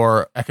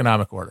post-war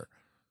economic order.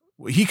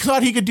 He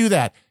thought he could do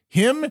that.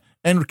 Him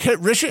and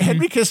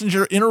Henry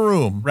Kissinger in a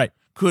room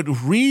could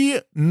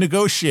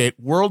renegotiate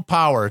world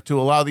power to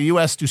allow the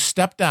U.S. to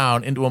step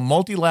down into a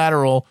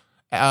multilateral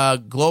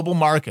global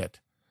market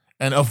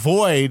and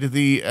avoid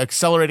the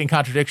accelerating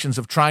contradictions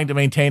of trying to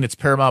maintain its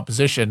paramount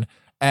position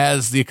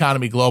as the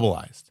economy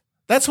globalized.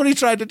 That's what he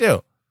tried to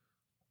do.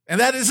 And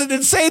that is an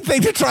insane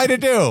thing to try to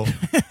do.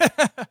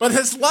 But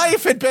his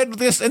life had been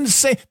this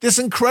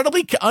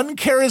incredibly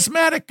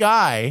uncharismatic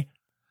guy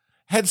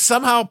had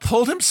somehow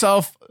pulled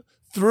himself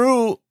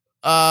through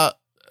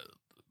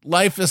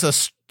life as a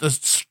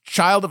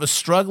child of a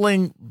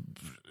struggling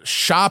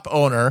shop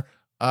owner,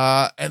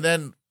 and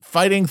then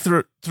fighting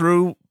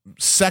through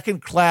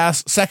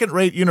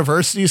second-rate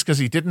universities because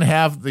he didn't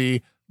have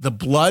the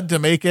blood to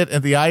make it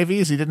at the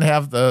Ivies. He didn't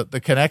have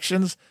the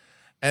connections.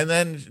 And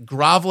then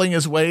groveling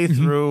his way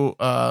through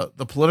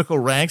the political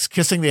ranks,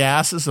 kissing the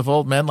asses of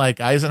old men like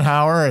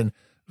Eisenhower and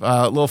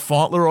little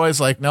Fauntleroys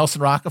like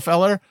Nelson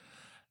Rockefeller,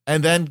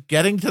 and then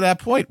getting to that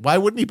point. Why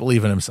wouldn't he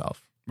believe in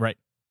himself? Right.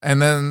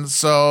 And then,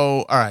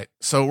 all right.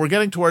 So we're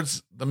getting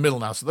towards the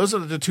middle now. So those are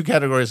the two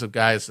categories of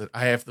guys that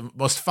I have the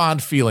most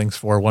fond feelings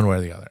for one way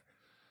or the other.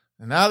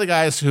 And now the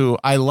guys who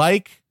I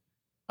like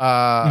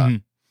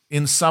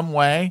in some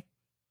way,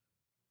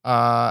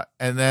 and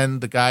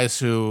then the guys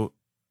who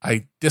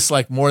I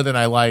dislike more than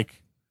I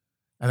like,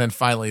 and then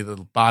finally the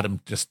bottom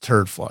just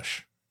turd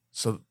flush.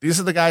 So these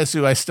are the guys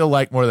who I still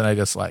like more than I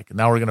dislike. And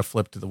now we're going to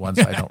flip to the ones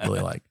I don't really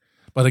like.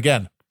 But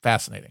again,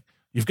 fascinating.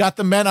 You've got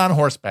the men on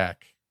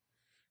horseback.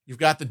 You've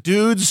got the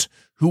dudes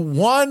who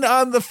won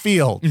on the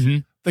field.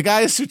 The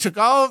guys who took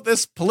all of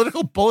this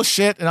political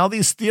bullshit and all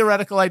these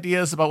theoretical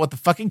ideas about what the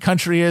fucking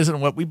country is and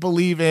what we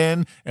believe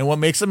in and what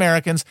makes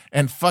Americans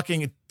and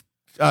fucking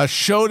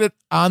showed it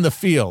on the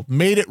field,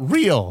 made it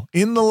real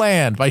in the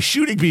land by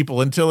shooting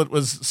people until it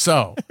was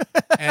so.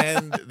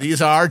 And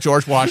these are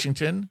George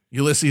Washington,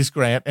 Ulysses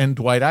Grant, and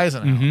Dwight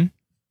Eisenhower.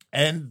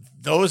 And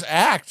those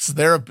acts,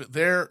 their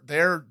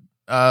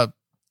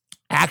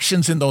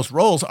actions in those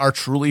roles are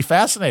truly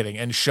fascinating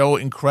and show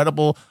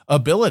incredible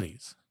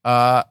abilities.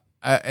 But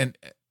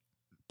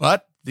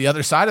the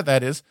other side of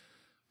that is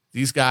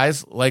these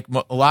guys, like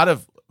a lot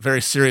of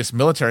very serious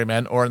military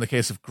men, or in the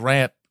case of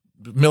Grant,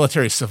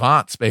 military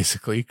savants,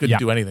 basically couldn't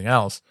do anything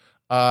else,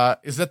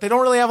 is that they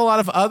don't really have a lot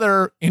of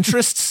other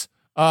interests,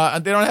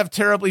 and they don't have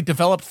terribly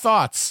developed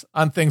thoughts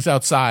on things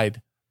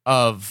outside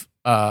of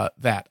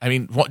that. I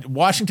mean,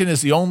 Washington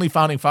is the only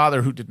founding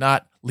father who did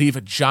not leave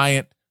a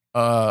giant,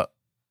 a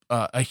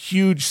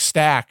huge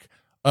stack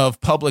of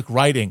public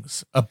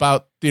writings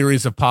about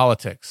theories of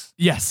politics.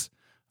 Yes.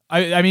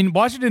 I mean,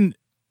 Washington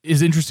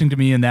is interesting to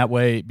me in that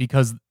way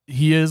because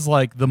he is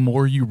like, the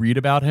more you read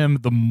about him,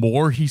 the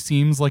more he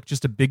seems like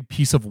just a big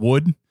piece of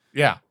wood.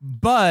 Yeah.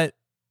 But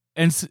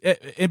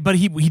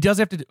he does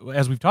have to,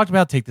 as we've talked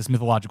about, take this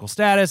mythological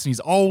status, and he's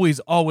always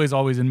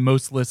in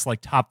most lists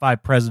like top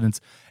 5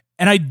 presidents.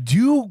 And I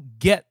do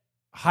get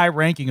high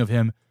ranking of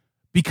him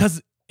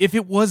because if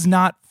it was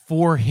not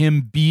for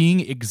him being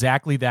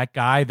exactly that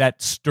guy,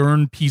 that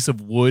stern piece of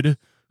wood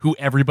who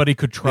everybody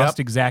could trust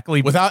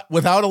exactly without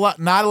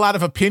not a lot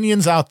of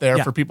opinions out there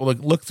for people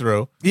to look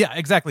through. Yeah,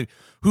 exactly.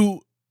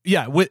 Who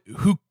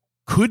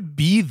could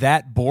be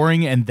that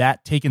boring and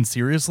that taken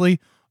seriously.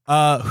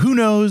 Who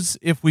knows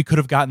if we could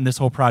have gotten this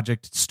whole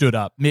project stood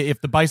up,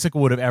 if the bicycle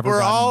would have ever.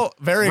 We're all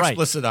very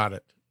explicit on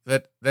it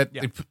that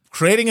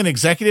creating an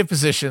executive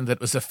position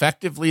that was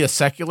effectively a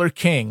secular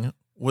king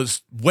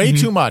was way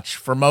too much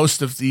for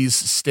most of these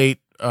state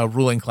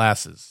ruling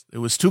classes. It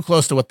was too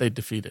close to what they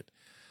defeated.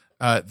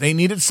 They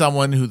needed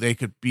someone who they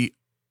could be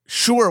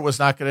sure was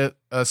not going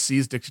to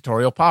seize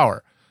dictatorial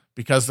power,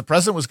 because the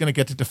president was going to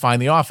get to define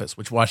the office,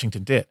 which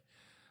Washington did.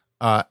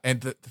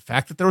 And the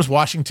fact that there was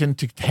Washington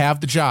to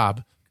have the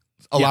job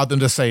allowed them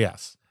to say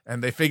yes.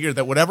 And they figured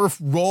that whatever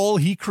role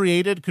he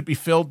created could be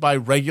filled by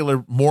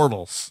regular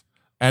mortals.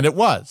 And it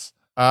was.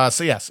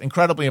 So yes,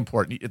 incredibly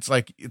important. It's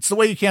like, it's the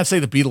way you can't say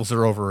the Beatles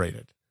are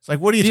overrated. It's like,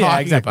 what are you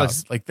talking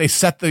about? Like, they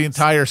set the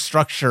entire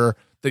structure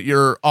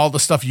that all the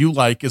stuff you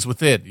like is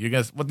within. You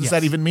guys, what does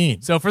that even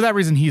mean? So for that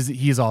reason,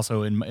 he's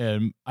also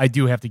in. I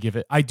do have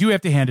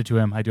to hand it to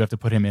him. I do have to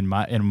put him in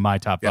my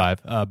top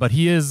 5. But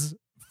he is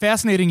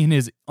fascinating in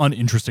his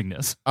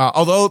uninterestingness.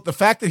 Although the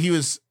fact that he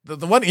was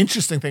the one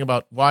interesting thing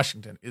about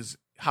Washington is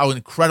how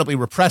incredibly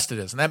repressed it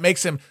is, and that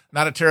makes him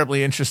not a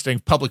terribly interesting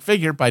public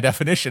figure by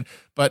definition.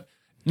 But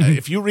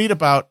if you read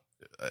about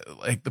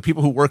like the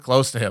people who were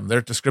close to him,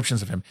 their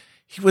descriptions of him,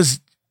 he was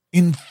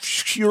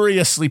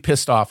furiously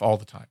pissed off all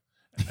the time.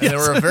 And there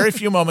were very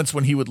few moments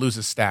when he would lose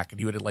his stack and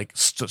he would like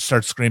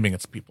start screaming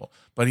at people.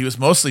 But he was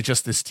mostly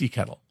just this tea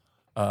kettle,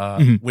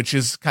 which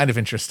is kind of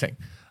interesting.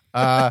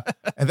 And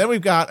then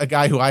we've got a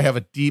guy who I have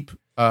a deep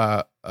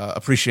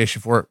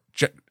appreciation for,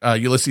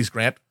 Ulysses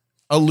Grant,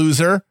 a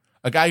loser,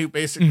 a guy who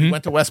basically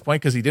went to West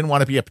Point because he didn't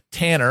want to be a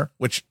tanner,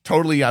 which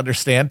totally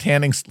understand.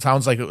 Tanning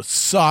sounds like it would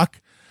suck.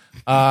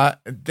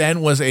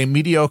 Then was a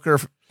mediocre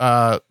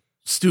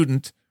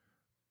student,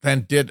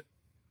 then did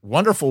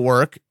wonderful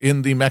work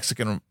in the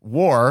Mexican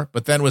War,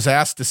 but then was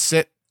asked to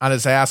sit on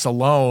his ass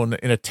alone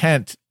in a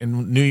tent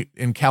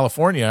in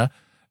California,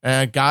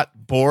 and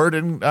got bored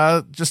and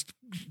just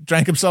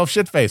drank himself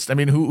shit-faced. I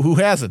mean, who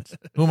hasn't?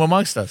 Whom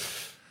amongst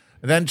us?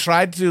 And then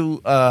tried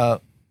to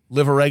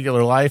live a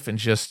regular life and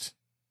just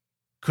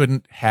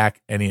couldn't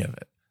hack any of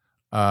it.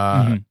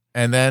 And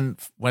then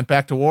went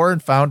back to war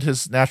and found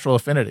his natural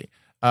affinity.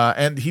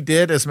 And he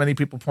did, as many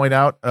people point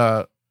out,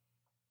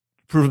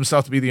 prove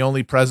himself to be the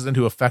only president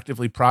who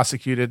effectively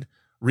prosecuted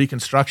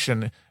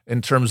Reconstruction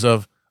in terms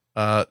of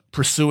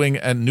pursuing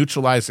and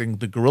neutralizing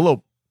the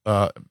guerrilla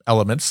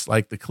elements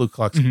like the Ku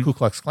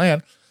Klux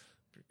Klan.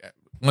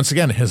 Once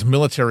again, his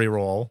military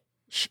role,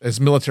 his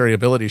military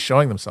abilities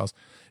showing themselves.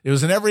 It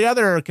was in every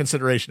other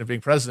consideration of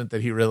being president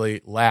that he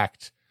really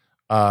lacked,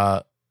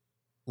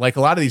 like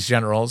a lot of these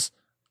generals,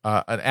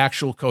 an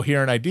actual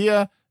coherent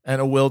idea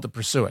and a will to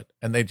pursue it.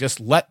 And they just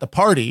let the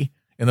party,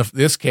 in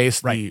this case,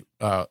 the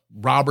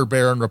robber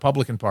baron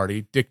Republican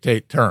Party,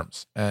 dictate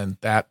terms. And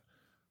that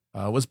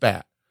was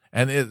bad.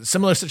 And in a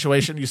similar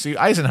situation, you see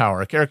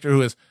Eisenhower, a character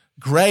who is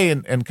gray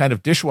and kind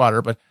of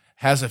dishwater, but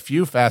has a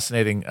few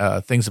fascinating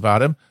things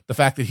about him. The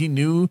fact that he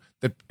knew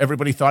that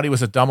everybody thought he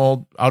was a dumb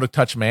old out of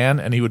touch man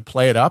and he would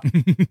play it up.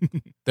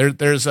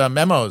 There's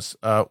memos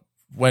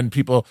when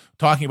people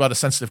talking about a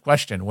sensitive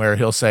question where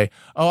he'll say,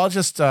 "Oh, I'll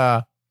just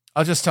tell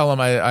them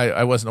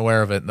I wasn't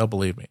aware of it and they'll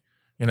believe me."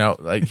 You know,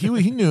 like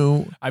he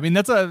knew. I mean,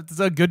 that's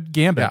a good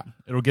gambit. Yeah.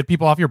 It'll get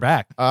people off your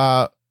back.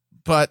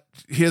 But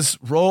his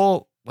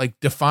role, like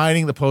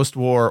defining the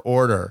post-war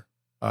order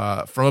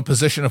from a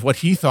position of what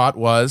he thought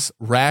was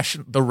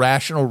the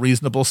rational,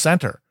 reasonable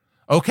center.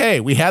 Okay,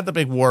 we had the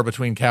big war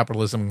between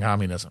capitalism and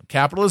communism.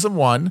 Capitalism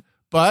won,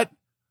 but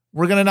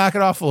we're going to knock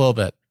it off a little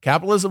bit.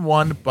 Capitalism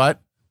won,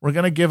 but we're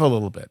going to give a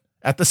little bit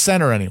at the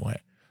center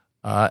anyway.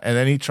 And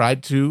then he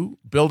tried to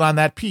build on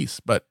that piece,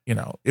 but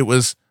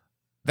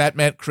that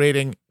meant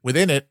creating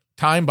within it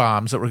time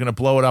bombs that were going to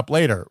blow it up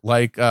later,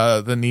 like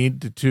the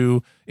need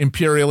to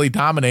imperially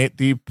dominate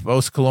the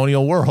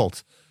post-colonial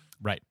world.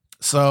 Right.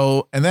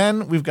 So, and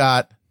then we've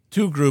got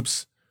two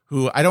groups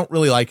who I don't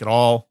really like at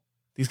all.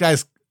 These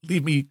guys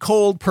leave me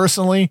cold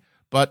personally,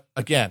 but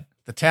again,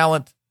 the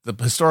talent, the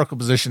historical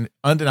position,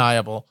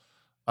 undeniable.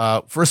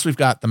 First, we've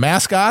got the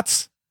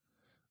mascots,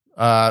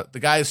 the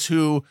guys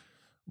who,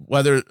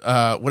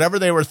 whatever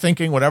they were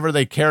thinking, whatever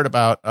they cared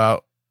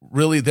about,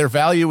 really their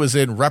value is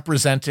in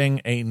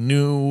representing a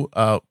new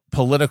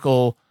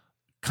political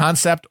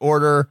concept,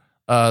 order,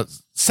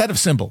 set of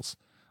symbols,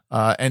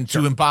 and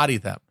to embody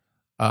them.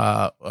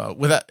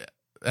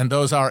 And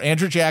those are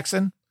Andrew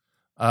Jackson,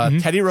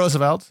 Teddy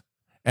Roosevelt,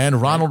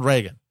 and Ronald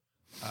Reagan.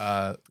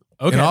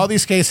 In all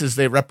these cases,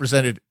 they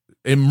represented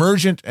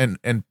emergent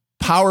and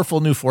powerful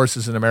new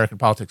forces in American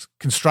politics,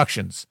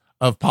 constructions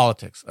of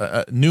politics,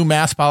 new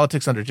mass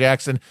politics under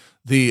Jackson,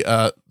 the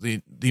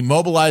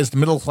mobilized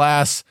middle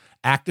class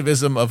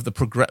activism of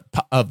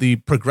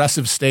the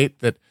progressive state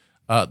that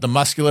the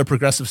muscular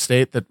progressive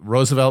state that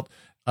Roosevelt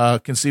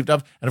conceived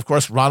of, and of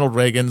course Ronald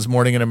Reagan's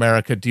Morning in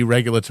America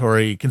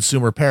deregulatory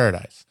consumer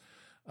paradise.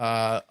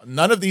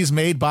 None of these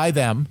made by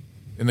them.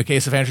 In the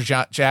case of Andrew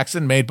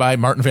Jackson, made by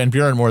Martin Van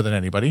Buren more than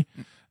anybody.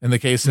 In the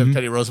case of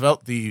Teddy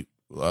Roosevelt, the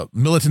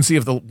militancy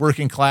of the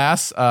working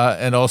class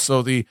and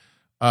also the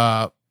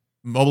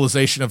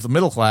mobilization of the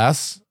middle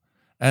class.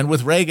 And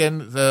with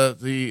Reagan,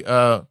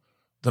 the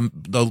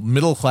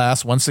middle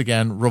class once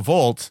again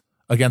revolt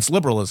against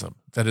liberalism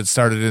that had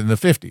started in the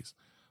 50s.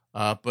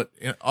 But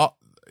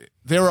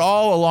they were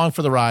all along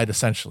for the ride,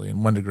 essentially,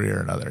 in one degree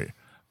or another.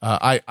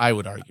 I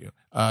would argue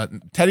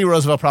Teddy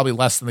Roosevelt probably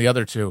less than the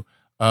other two,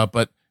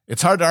 but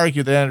it's hard to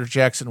argue that Andrew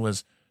Jackson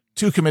was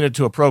too committed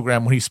to a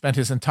program when he spent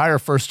his entire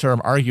first term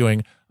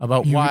arguing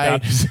about why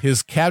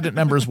his cabinet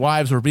members'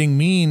 wives were being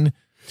mean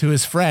to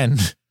his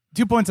friend.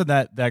 2 points on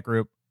that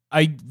group.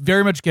 I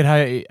very much get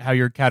how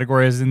you're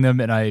categorizing them,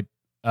 and I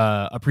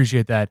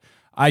appreciate that.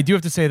 I do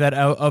have to say that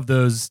out of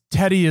those,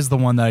 Teddy is the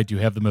one that I do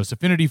have the most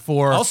affinity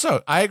for.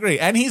 Also, I agree.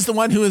 And he's the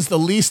one who is the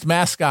least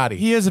mascotty.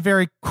 He is a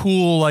very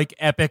cool, like,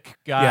 epic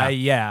guy.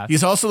 Yeah.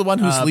 He's also the one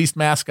who's least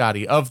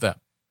mascotty of them.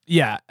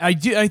 Yeah. I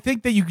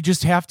think that you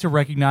just have to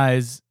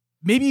recognize,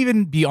 maybe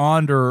even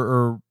beyond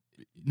or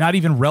not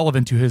even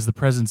relevant to the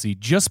presidency,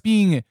 just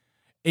being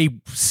a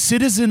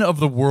citizen of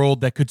the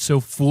world that could so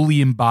fully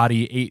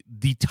embody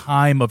the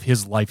time of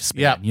his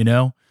lifespan, you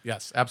know?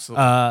 Yes,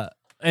 absolutely.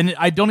 And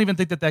I don't even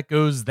think that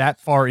goes that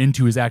far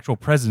into his actual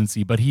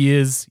presidency, but he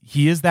is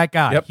that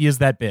guy. Yep. He is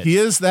that bitch. He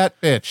is that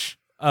bitch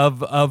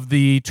of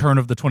the turn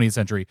of the 20th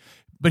century.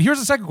 But here's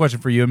a second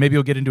question for you, and maybe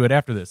you'll get into it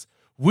after this.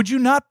 Would you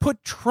not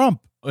put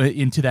Trump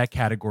into that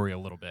category a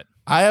little bit?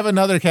 I have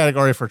another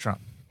category for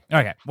Trump.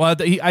 Okay. Well,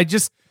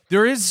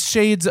 there is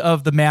shades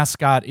of the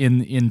mascot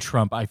in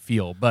Trump, I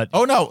feel, but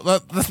oh no,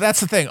 that's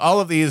the thing. All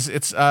of these,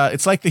 it's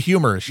like the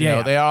humors. You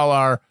know, they all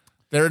are.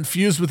 They're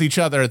infused with each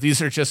other.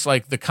 These are just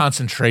like the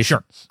concentrations.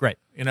 Sure. Great.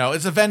 You know,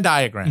 it's a Venn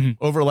diagram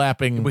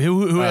overlapping.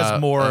 Who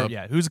has more?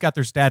 Who's got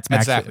their stats maxed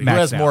exactly? Who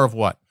has more of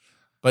what?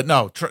 But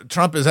no,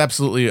 Trump is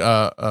absolutely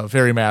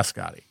very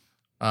mascotty.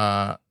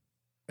 And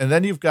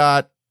then you've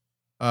got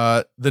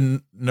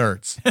the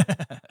nerds.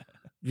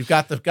 You've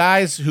got the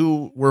guys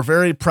who were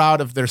very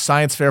proud of their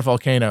science fair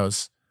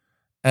volcanoes,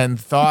 and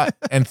thought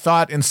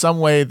in some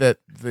way that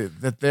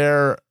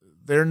their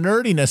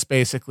nerdiness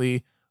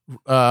basically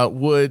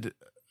would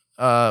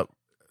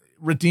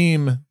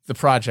redeem the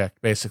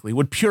project. Basically,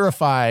 would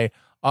purify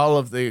all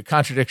of the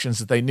contradictions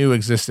that they knew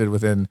existed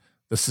within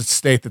the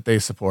state that they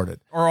supported.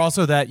 Or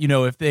also that,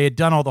 if they had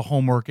done all the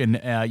homework and,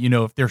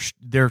 if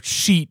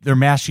their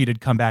math sheet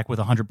had come back with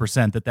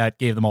 100%, that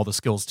gave them all the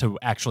skills to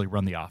actually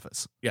run the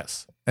office.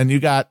 Yes. And you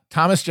got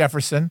Thomas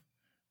Jefferson,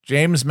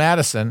 James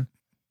Madison,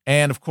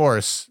 and of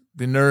course,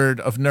 the nerd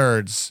of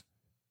nerds,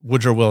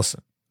 Woodrow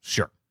Wilson.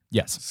 Sure.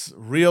 Yes. It's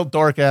real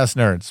dork-ass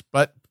nerds,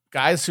 but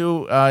guys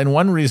who, in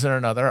one reason or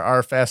another,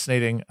 are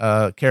fascinating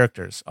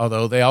characters,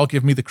 although they all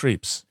give me the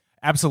creeps.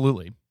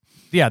 Absolutely.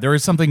 Yeah, there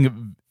is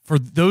something, for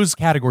those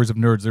categories of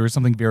nerds, there is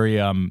something very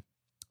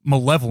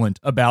malevolent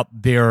about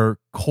their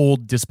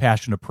cold,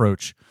 dispassionate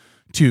approach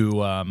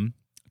to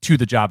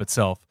the job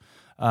itself.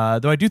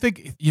 Though I do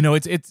think,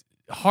 it's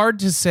hard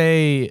to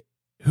say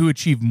who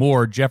achieved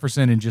more,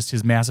 Jefferson and just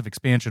his massive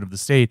expansion of the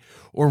state,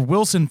 or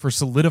Wilson for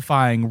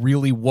solidifying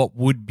really what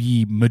would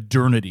be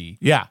modernity.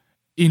 Yeah.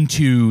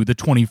 Into the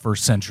 21st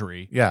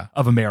century. Yeah.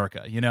 Of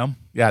America.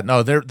 Yeah.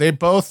 No, they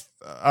both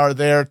are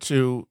there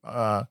to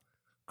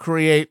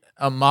create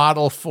a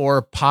model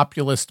for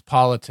populist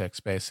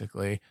politics,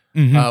 basically,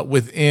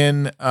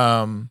 within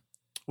a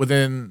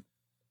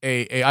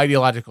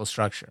ideological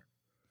structure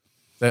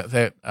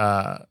that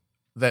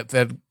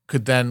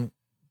could then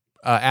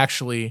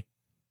actually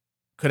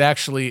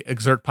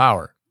exert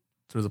power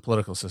through the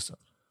political system.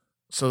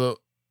 So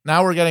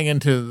now we're getting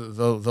into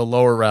the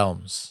lower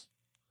realms.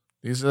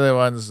 These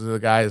are the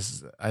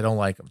guys, I don't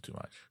like them too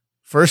much.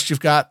 First,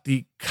 you've got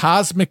the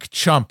cosmic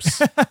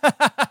chumps.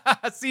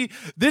 See,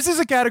 this is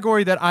a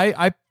category that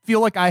I feel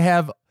like I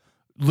have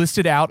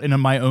listed out in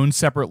my own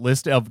separate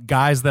list of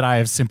guys that I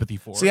have sympathy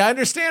for. See, I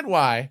understand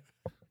why,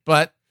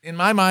 but in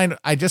my mind,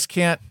 I just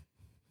can't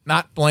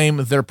not blame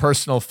their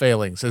personal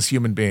failings as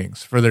human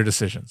beings for their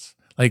decisions.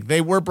 Like,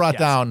 they were brought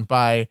down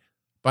by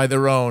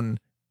their own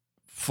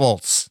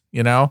faults,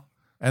 and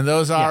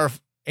those are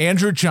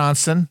Andrew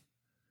Johnson,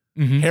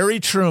 Harry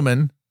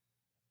Truman,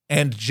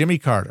 and Jimmy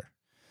Carter.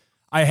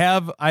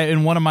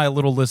 In one of my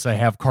little lists, I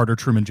have Carter,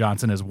 Truman,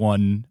 Johnson as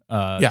one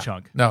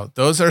chunk. No,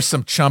 those are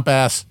some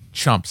chump-ass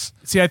chumps.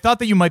 See, I thought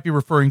that you might be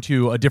referring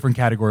to a different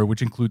category,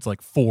 which includes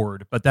like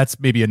Ford, but that's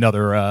maybe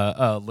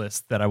another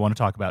list that I want to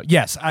talk about.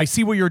 Yes, I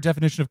see what your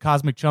definition of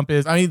cosmic chump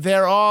is. I mean,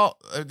 they're all,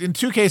 in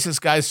two cases,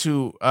 guys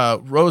who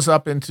rose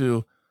up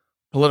into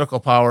political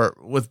power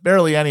with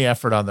barely any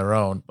effort on their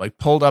own, like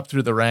pulled up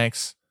through the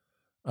ranks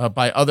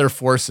by other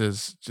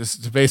forces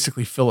just to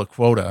basically fill a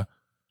quota.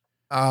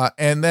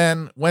 And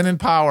then when in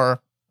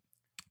power,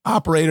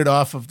 operated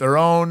off of their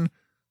own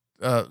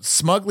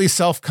smugly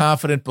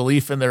self-confident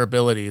belief in their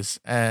abilities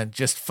and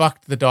just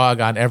fucked the dog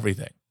on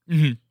everything.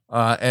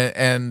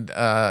 And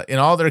in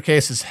all their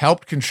cases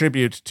helped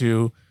contribute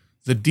to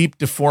the deep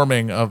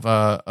deforming of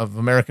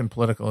American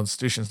political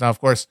institutions. Now, of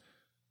course,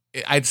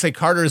 I'd say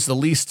Carter is the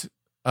least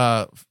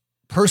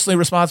personally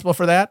responsible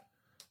for that.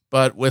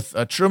 But with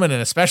Truman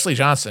and especially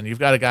Johnson, you've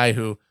got a guy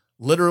who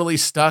literally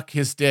stuck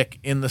his dick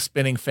in the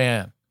spinning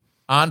fan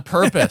on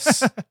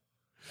purpose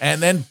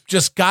and then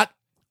just got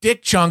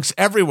dick chunks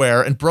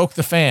everywhere and broke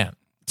the fan.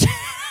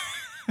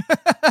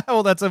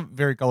 Well, that's a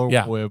very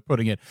colorful way of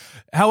putting it.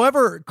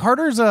 However,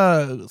 Carter's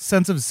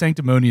sense of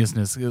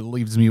sanctimoniousness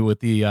leaves me with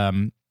the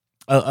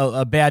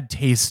a bad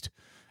taste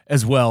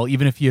as well,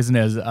 even if he isn't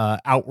as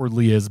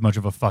outwardly as much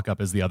of a fuck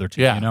up as the other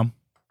two,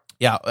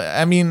 Yeah,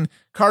 I mean,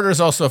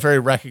 Carter's also a very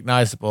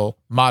recognizable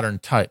modern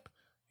type,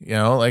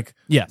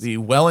 the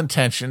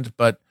well-intentioned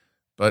but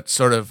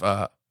sort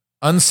of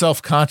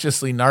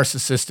unselfconsciously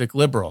narcissistic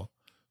liberal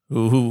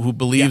who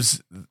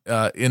believes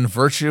in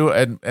virtue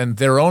and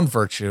their own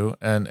virtue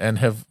and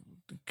have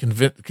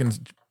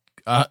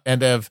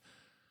have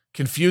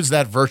confused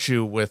that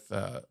virtue with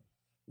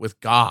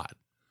God.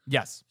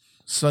 Yes.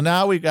 So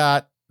now we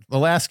got the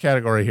last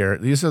category here.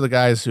 These are the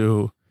guys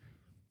who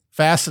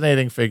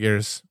fascinating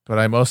figures, but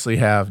I mostly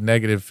have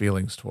negative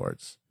feelings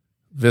towards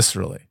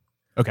viscerally.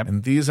 Okay.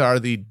 And these are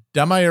the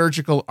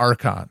demiurgical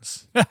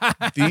archons.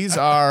 These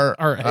are,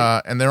 all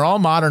right. And they're all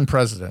modern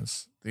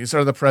presidents. These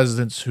are the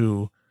presidents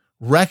who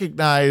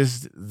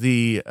recognized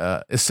the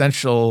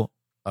essential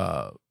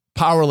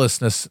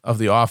powerlessness of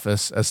the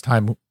office as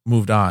time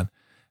moved on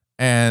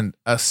and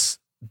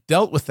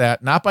dealt with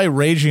that not by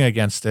raging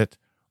against it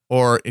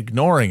or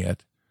ignoring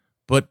it,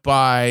 but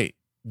by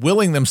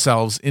willing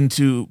themselves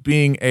into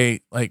being a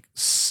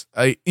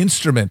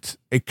instrument,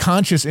 a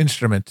conscious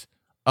instrument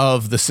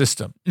of the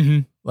system,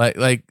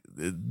 like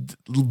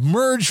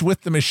merge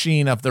with the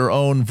machine of their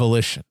own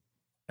volition.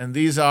 And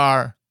these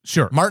are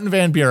Martin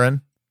Van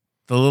Buren,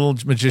 the little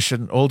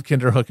magician, old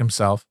Kinderhook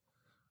himself,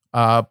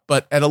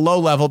 but at a low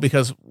level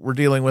because we're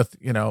dealing with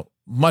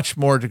much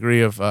more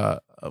degree of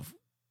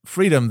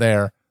freedom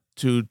there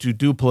to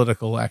do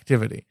political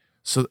activity.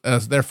 So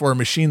therefore a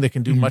machine that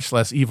can do much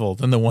less evil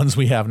than the ones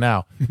we have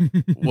now.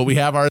 What we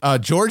have are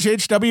George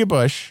H.W.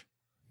 Bush,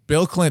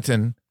 Bill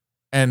Clinton,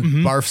 and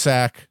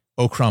Barfsack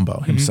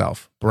O'Crumbo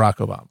himself, Barack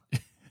Obama.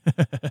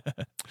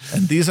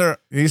 And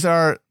these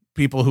are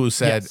people who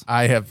said,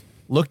 I have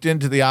looked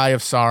into the eye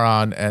of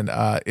Sauron and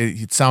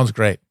it sounds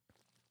great.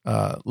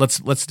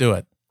 Let's do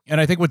it. And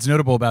I think what's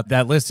notable about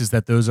that list is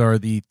that those are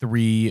the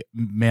three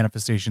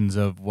manifestations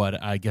of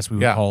what I guess we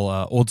would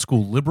call old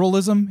school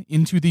liberalism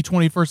into the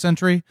 21st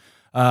century.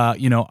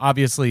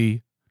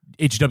 Obviously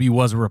H.W.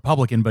 was a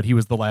Republican, but he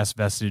was the last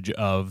vestige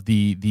of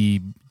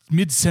the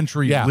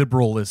mid-century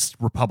liberalist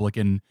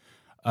Republican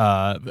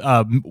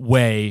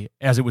way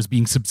as it was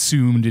being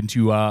subsumed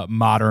into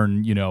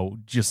modern,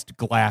 just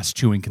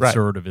glass-chewing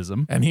conservatism.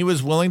 Right. And he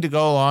was willing to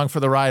go along for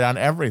the ride on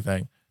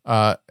everything.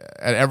 At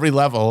every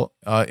level,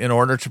 in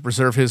order to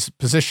preserve his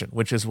position,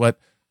 which is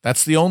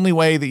that's the only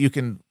way that you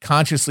can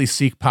consciously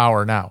seek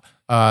power now.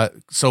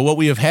 So what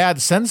we have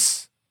had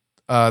since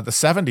the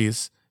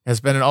 70s has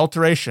been an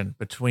alteration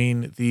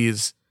between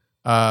these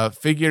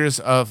figures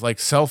of like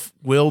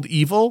self-willed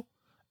evil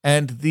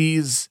and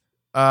these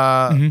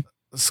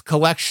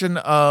collection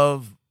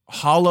of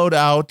hollowed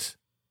out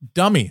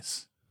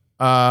dummies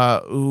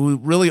who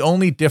really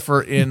only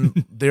differ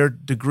in their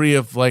degree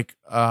of like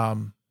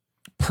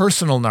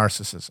personal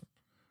narcissism,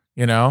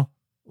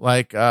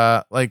 like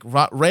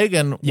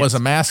Reagan was a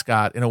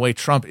mascot in a way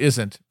Trump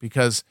isn't,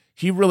 because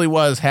he really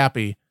was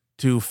happy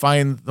to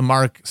find the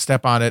mark,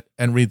 step on it,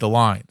 and read the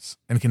lines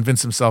and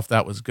convince himself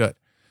that was good.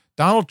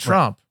 Donald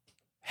Trump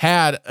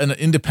had an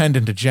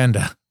independent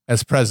agenda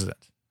as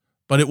president,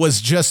 but it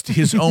was just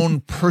his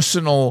own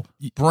personal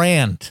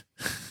brand.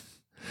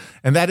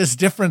 And that is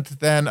different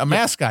than a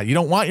mascot. You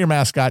don't want your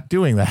mascot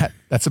doing that.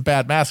 That's a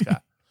bad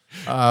mascot.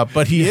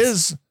 But he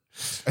is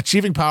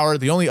achieving power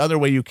the only other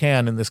way you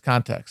can in this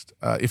context,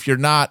 if you're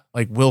not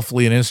like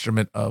willfully an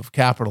instrument of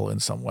capital in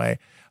some way,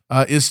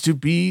 is to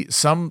be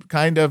some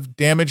kind of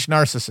damaged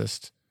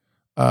narcissist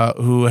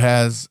who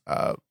has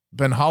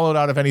been hollowed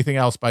out of anything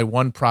else by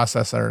one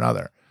process or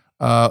another,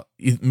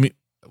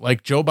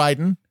 like Joe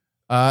Biden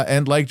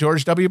and like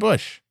George W.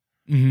 Bush,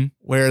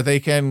 where they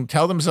can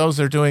tell themselves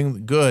they're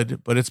doing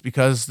good, but it's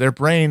because their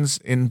brains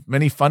in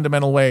many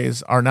fundamental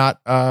ways are not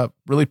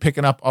really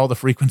picking up all the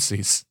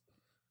frequencies.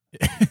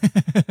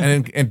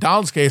 And in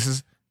Donald's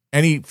cases,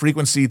 any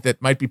frequency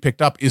that might be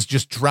picked up is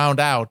just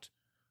drowned out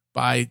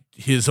by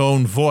his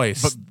own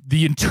voice. But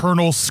the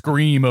internal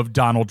scream of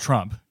Donald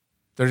Trump.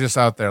 They're just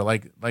out there.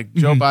 Like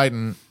Joe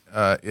Biden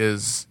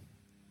is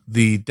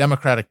the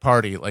Democratic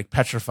Party, like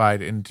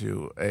petrified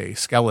into a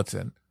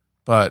skeleton,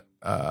 but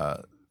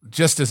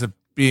just as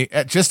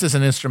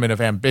an instrument of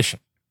ambition,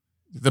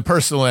 the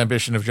personal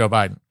ambition of Joe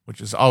Biden, which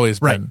has always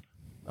been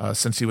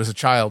since he was a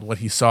child, what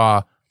he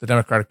saw the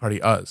Democratic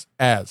Party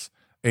as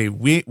a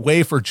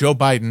way for Joe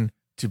Biden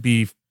to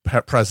be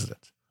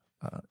president.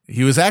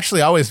 He was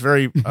actually always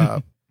very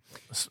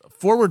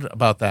forward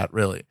about that,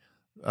 really,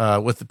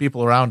 with the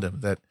people around him,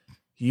 that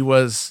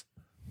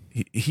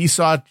he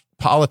saw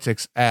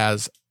politics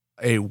as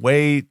a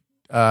way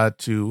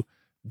to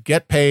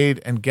get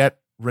paid and get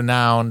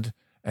renowned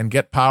and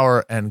get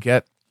power and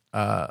get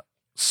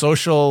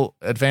social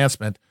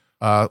advancement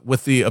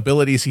with the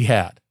abilities he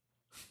had,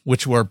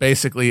 which were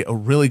basically a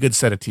really good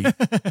set of teeth.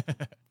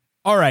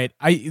 All right.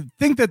 I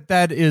think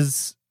that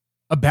is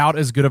about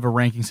as good of a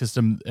ranking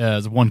system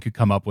as one could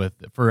come up with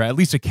for at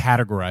least a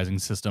categorizing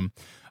system.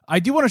 I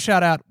do want to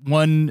shout out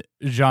one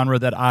genre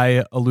that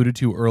I alluded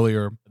to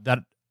earlier that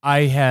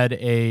I had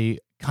a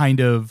kind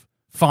of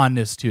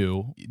fondness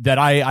to, that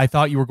I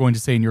thought you were going to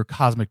say in your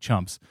Cosmic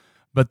Chumps.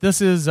 But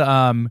this is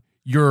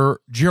your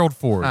Gerald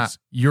Fords,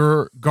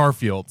 your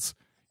Garfields,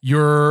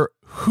 your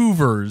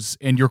Hoovers,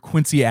 and your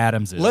Quincy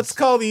Adamses. Let's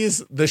call these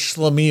the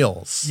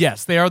Schlemiels.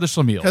 Yes, they are the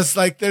Schlemiels. Because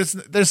like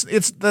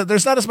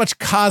there's not as much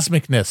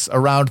cosmicness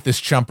around this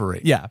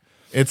chumpery. Yeah.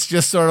 It's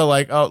just sort of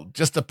like,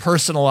 just a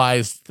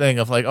personalized thing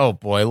of like, oh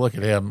boy, look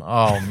at him.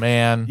 Oh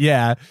man.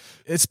 Yeah.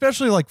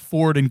 Especially like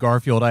Ford and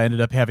Garfield, I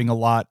ended up having a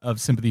lot of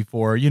sympathy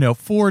for.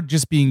 Ford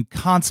just being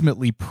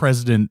consummately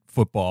president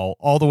football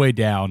all the way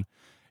down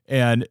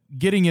and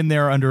getting in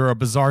there under a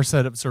bizarre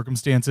set of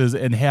circumstances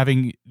and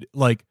having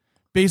like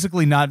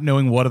basically not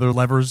knowing what other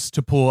levers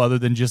to pull other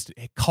than just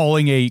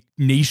calling a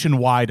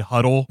nationwide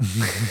huddle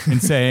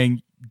and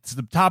saying it's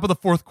the top of the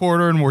fourth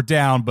quarter and we're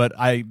down, but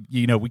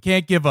we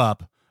can't give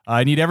up.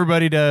 I need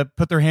everybody to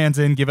put their hands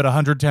in, give it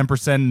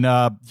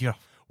 110%.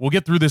 We'll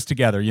get through this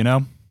together,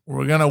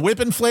 We're going to whip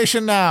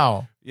inflation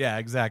now. Yeah,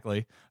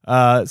 exactly.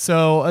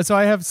 So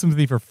I have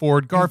sympathy for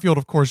Ford. Garfield,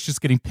 of course,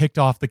 just getting picked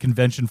off the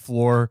convention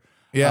floor.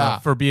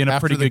 For being a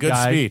pretty good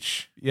guy.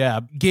 Speech. Yeah,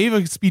 gave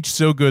a speech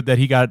so good that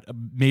he got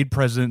made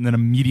president and then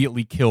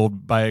immediately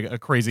killed by a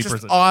crazy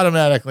person.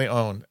 Automatically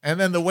owned. And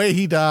then the way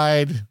he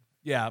died.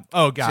 Yeah.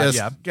 Oh, God,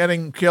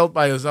 getting killed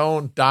by his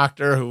own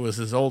doctor, who was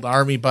his old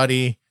army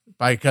buddy,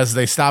 because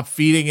they stopped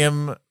feeding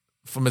him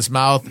from his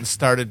mouth and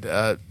started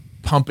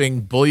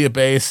pumping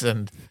bouillabaisse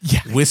and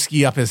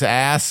whiskey up his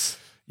ass.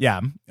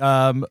 Yeah.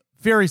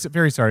 Very,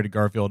 very sorry to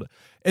Garfield.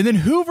 And then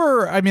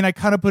Hoover, I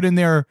kind of put in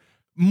there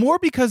more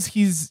because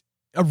he's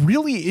a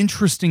really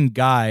interesting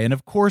guy. And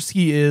of course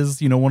he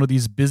is, one of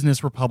these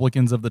business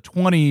Republicans of the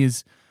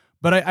 20s,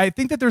 But I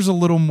think that there's a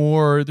little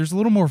more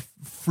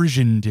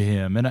frisson to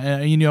him, and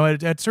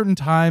at certain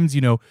times,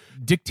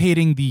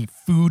 dictating the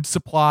food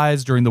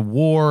supplies during the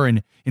war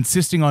and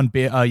insisting on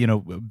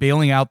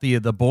bailing out the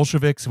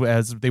Bolsheviks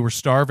as they were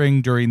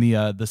starving during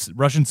the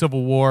Russian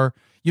Civil War.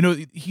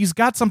 He's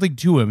got something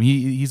to him.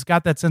 He's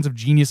got that sense of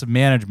genius of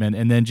management,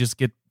 and then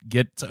just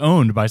gets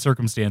owned by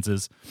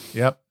circumstances.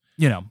 Yep.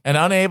 And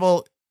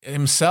unable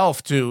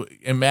himself to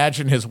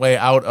imagine his way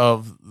out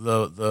of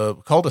the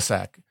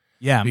cul-de-sac.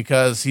 Yeah,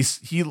 because he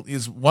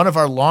is one of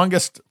our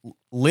longest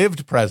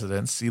lived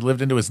presidents. He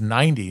lived into his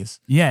 90s.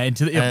 Yeah,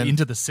 into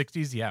the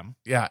 60s.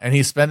 Yeah, and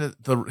he spent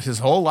his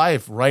whole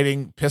life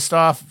writing pissed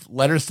off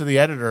letters to the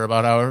editor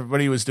about how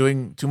everybody was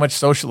doing too much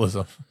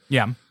socialism.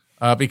 Yeah,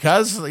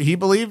 because he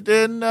believed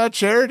in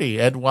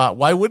charity, and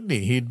why wouldn't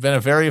he? He'd been a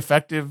very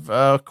effective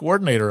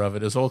coordinator of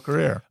it his whole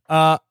career.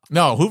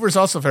 No, Hoover's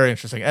also very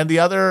interesting, and the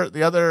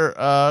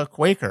other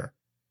Quaker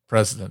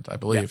president, I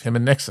believe, him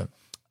and Nixon.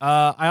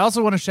 I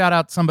also want to shout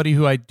out somebody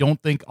who I don't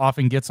think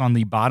often gets on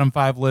the bottom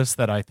 5 list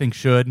that I think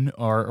should,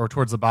 or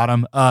towards the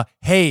bottom.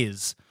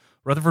 Hayes,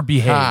 Rutherford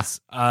B.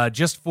 Hayes,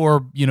 just for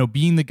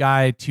being the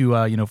guy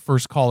to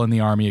first call in the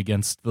army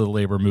against the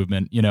labor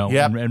movement,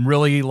 and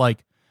really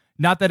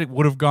not that it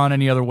would have gone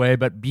any other way,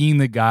 but being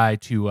the guy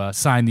to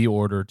sign the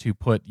order to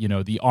put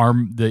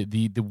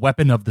the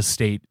weapon of the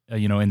state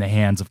in the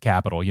hands of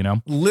capital.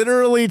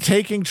 Literally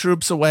taking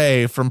troops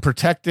away from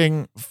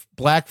protecting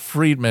black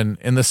freedmen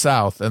in the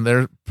South and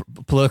their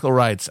political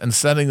rights, and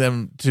sending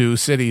them to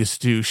cities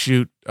to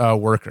shoot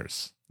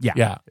workers.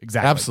 Yeah,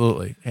 exactly,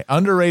 absolutely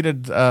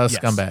underrated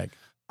scumbag.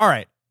 All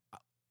right,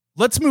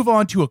 let's move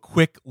on to a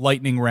quick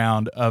lightning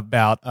round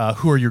about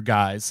who are your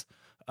guys.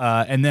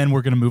 And then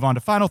we're going to move on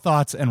to final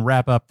thoughts and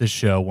wrap up this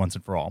show once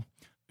and for all.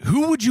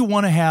 Who would you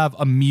want to have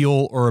a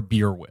meal or a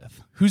beer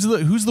with? Who's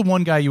the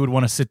one guy you would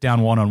want to sit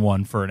down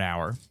one-on-one for an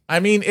hour? I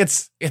mean,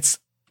 it's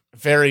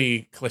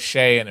very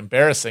cliche and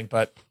embarrassing,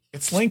 but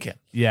it's Lincoln.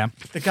 Yeah.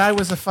 The guy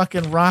was a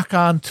fucking rock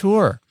on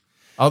tour.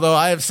 Although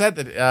I have said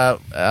that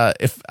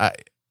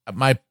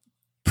my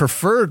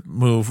preferred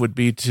move would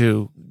be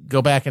to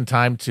go back in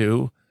time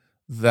to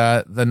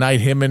the night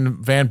him and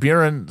Van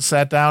Buren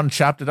sat down and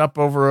chopped it up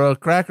over a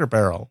Cracker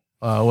Barrel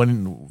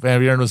when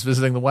Van Buren was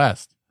visiting the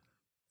West.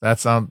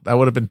 That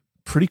would have been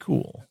pretty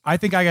cool. I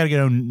think I got to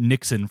get on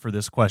Nixon for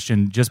this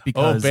question, just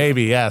because. Oh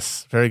baby,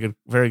 yes, very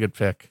good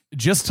pick.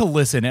 Just to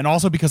listen, and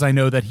also because I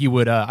know that he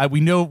would. We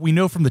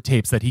know from the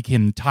tapes that he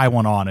can tie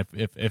one on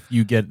if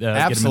you get him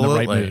in the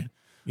right mood.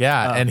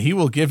 Yeah, and he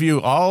will give you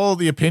all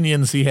the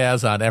opinions he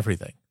has on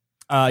everything.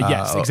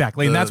 Yes,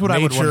 exactly, and that's what I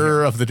would want.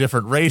 Nature of the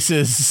different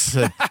races,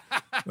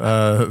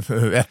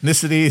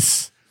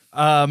 ethnicities.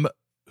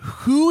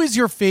 Who is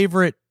your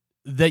favorite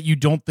that you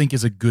don't think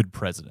is a good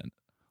president?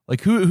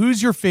 Like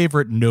who's your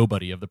favorite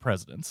nobody of the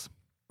presidents?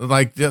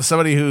 Like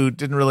somebody who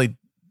didn't really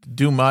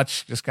do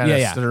much, just kind of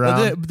stood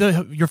around.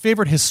 Your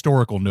favorite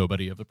historical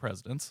nobody of the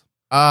presidents?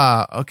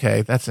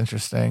 Okay, that's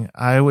interesting.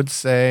 I would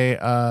say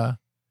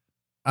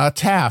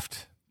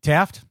Taft.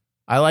 Taft?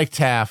 I like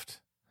Taft.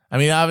 I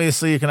mean,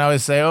 obviously, you can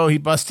always say, "Oh, he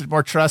busted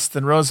more trust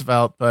than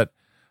Roosevelt," but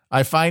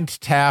I find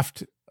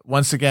Taft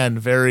once again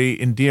very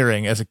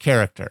endearing as a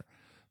character.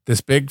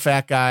 This big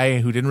fat guy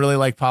who didn't really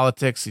like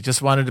politics. He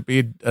just wanted to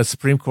be a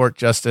Supreme Court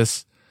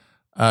justice.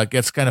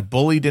 Gets kind of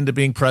bullied into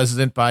being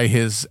president by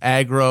his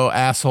aggro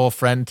asshole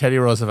friend Teddy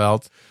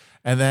Roosevelt,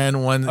 and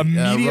then when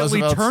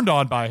immediately turned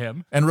on by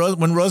him, and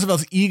when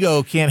Roosevelt's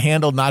ego can't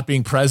handle not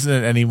being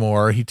president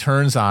anymore, he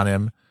turns on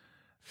him.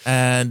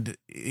 And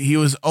he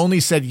was only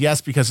said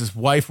yes because his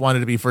wife wanted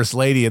to be first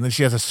lady, and then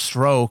she has a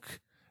stroke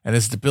and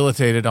is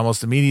debilitated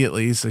almost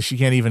immediately, so she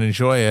can't even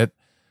enjoy it.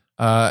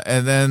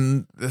 And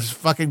then this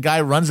fucking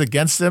guy runs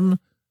against him,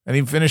 and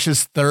he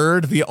finishes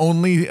third, the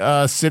only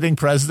sitting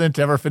president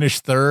to ever finish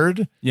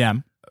third. Yeah.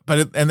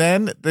 And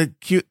then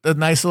the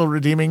nice little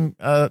redeeming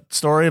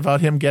story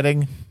about him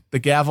getting the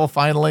gavel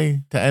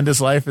finally to end his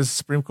life as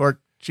Supreme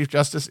Court Chief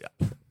Justice.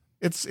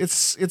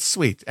 It's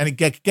sweet. And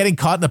getting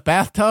caught in the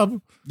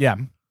bathtub. Yeah.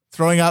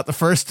 Throwing out the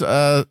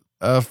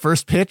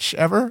first pitch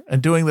ever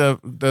and doing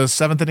the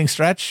seventh inning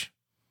stretch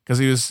because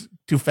he was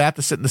too fat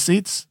to sit in the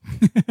seats.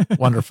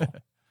 Wonderful.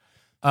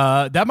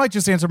 That might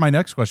just answer my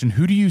next question.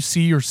 Who do you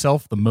see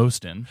yourself the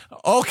most in?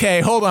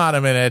 Okay, hold on a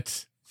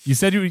minute. You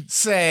said you would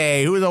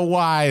say who's a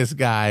wise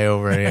guy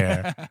over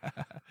here.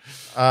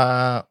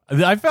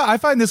 I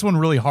find this one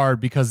really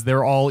hard because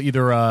they're all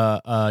either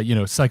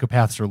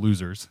psychopaths or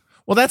losers.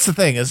 Well, that's the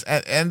thing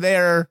and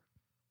they're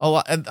a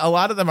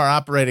lot of them are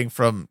operating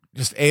from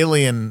just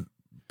alien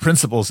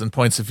principles and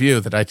points of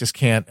view that I just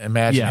can't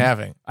imagine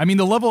having. I mean,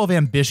 the level of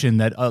ambition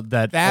that a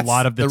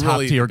lot of the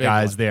top tier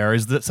guys there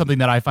is something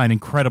that I find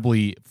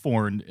incredibly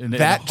foreign.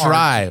 That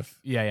drive.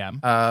 Yeah.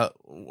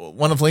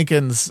 One of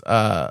Lincoln's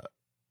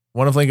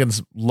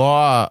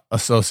law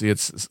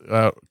associates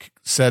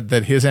said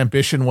that his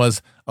ambition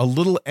was a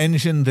little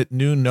engine that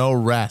knew no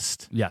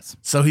rest. Yes.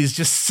 So he's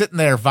just sitting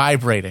there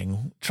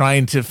vibrating,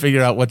 trying to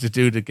figure out what to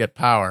do to get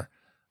power.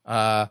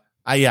 I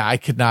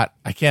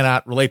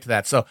cannot relate to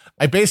that. So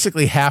I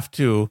basically have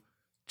to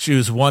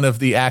choose one of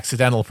the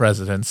accidental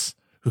presidents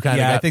who kind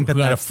Yeah, I of think who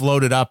kind of that's-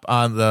 floated up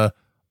on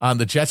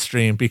the jet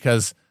stream,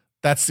 because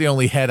that's the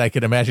only head I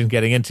could imagine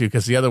getting into,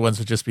 because the other ones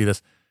would just be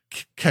this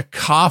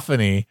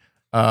cacophony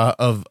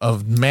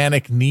of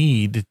manic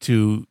need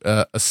to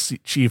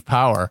achieve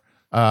power.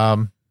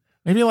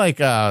 Maybe like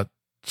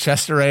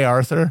Chester A.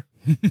 Arthur,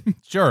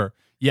 Sure.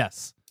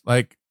 Yes.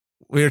 like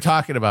we were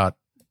talking about,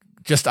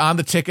 just on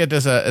the ticket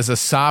as a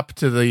sop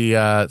to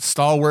the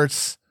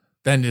stalwarts,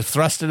 then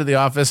thrust into the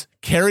office,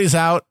 carries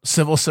out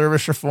civil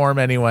service reform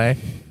anyway.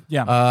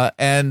 Yeah.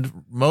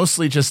 And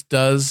mostly just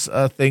does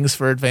things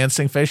for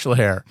advancing facial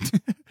hair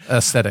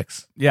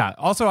aesthetics. Yeah.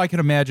 Also, I can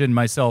imagine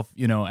myself,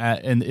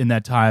 in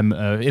that time,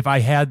 if I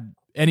had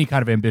any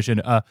kind of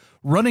ambition,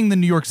 running the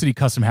New York City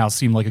Custom House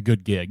seemed like a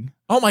good gig.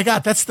 Oh my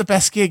God, that's the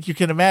best gig you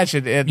can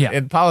imagine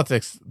in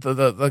politics.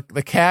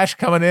 The cash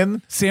coming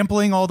in,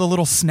 Sampling all the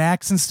little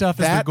snacks and stuff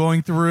as they're That-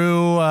 going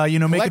through,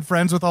 making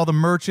friends with all the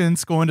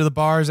merchants, going to the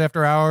bars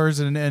after hours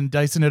and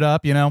dicing it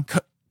up,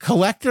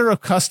 collector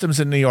of customs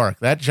in New York.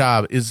 That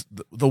job is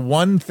the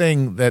one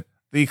thing that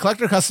the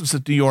collector of customs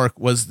of New York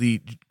was the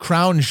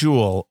crown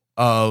jewel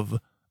of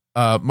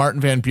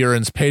Martin Van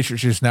Buren's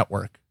Patriots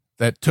Network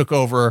that took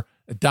over,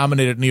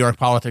 dominated New York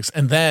politics,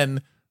 and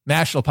then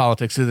national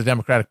politics through the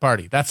Democratic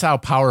Party. That's how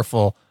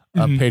powerful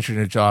a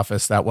patronage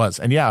office that was.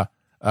 And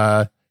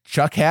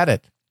Chuck had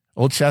it.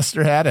 Old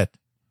Chester had it.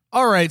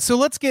 All right, so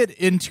let's get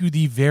into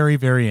the very,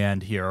 very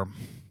end here.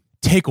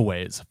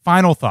 Takeaways,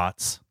 final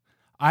thoughts.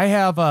 I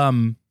have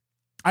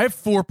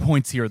 4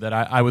 points here that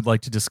I would like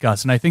to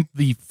discuss, and I think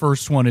the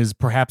first one is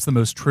perhaps the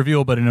most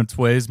trivial, but in its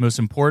ways most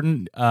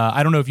important.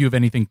 I don't know if you have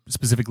anything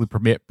specifically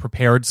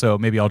prepared, so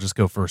maybe I'll just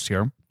go first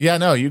here. Yeah,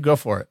 no, you go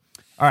for it.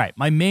 All right,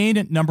 my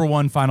main number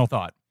one final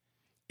thought.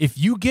 If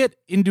you get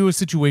into a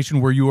situation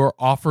where you are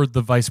offered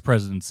the vice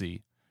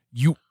presidency,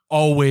 you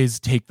always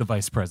take the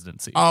vice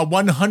presidency.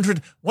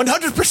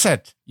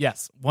 100%.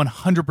 Yes,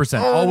 100%.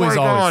 Oh always,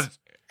 my always. God.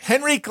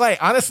 Henry Clay,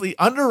 honestly,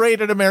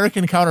 underrated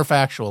American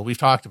counterfactual we've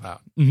talked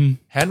about.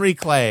 Mm-hmm. Henry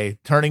Clay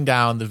turning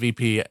down the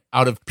VP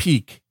out of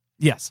pique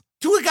Yes.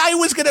 to a guy who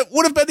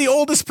would have been the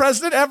oldest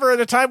president ever at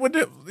a time when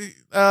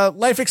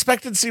life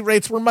expectancy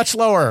rates were much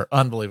lower.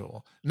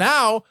 Unbelievable.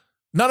 Now,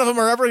 none of them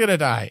are ever going to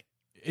die.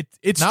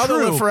 It's Now true.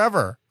 they'll live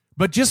forever.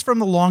 But just from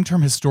the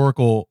long-term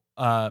historical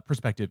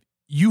perspective,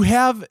 you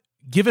have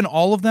given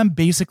all of them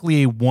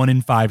basically a 1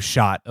 in 5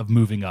 shot of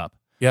moving up.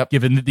 Yep.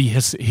 Given the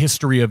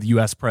history of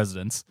U.S.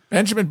 presidents.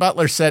 Benjamin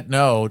Butler said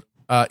no,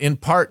 in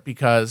part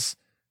because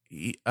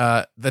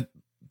the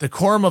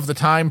decorum of the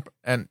time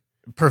and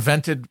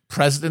prevented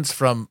ex-presidents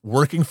from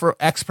working for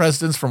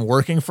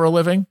a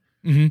living,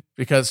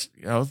 because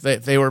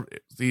they were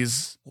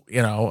these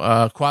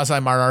quasi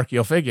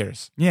monarchical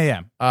figures.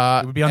 Yeah.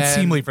 It would be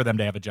unseemly for them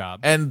to have a job.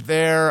 And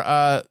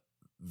their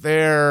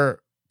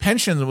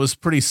pension was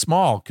pretty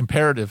small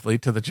comparatively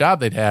to the job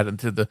they'd had and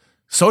to the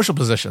social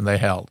position they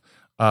held.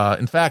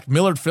 In fact,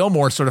 Millard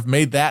Fillmore sort of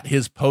made that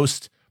his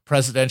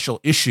post-presidential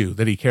issue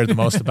that he cared the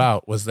most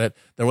about, was that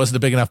there wasn't a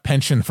big enough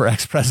pension for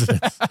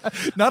ex-presidents.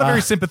 Not a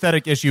very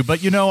sympathetic issue, but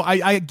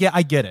I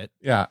get it.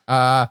 Yeah.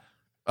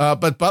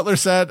 But Butler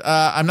said,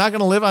 I'm not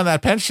going to live on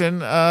that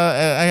pension.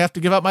 I have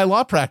to give up my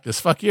law practice.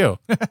 Fuck you.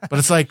 But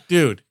it's like,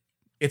 dude,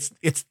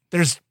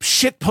 there's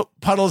shit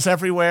puddles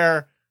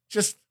everywhere.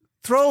 Just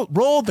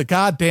roll the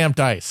goddamn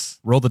dice.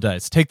 Roll the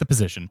dice. Take the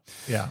position.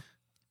 Yeah.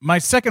 My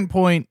second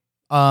point,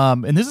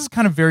 and this is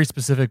kind of very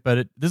specific,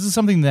 but this is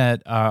something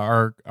that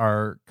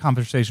our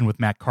conversation with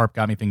Matt Karp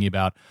got me thinking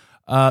about.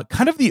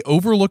 Kind of the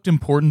overlooked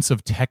importance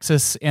of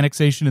Texas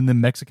annexation in the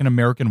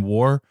Mexican-American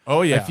War.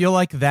 Oh, yeah. I feel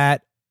like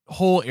that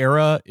whole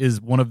era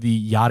is one of the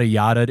yada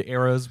yada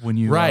eras when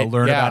you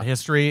learn about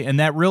history, and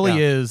that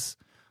really is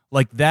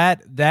like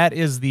that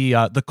is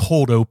the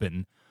cold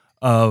open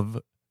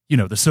of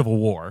the Civil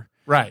War,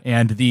 right?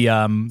 And the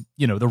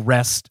the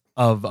rest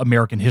of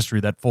American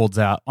history that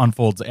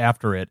unfolds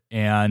after it.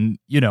 And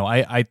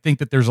I think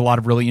that there's a lot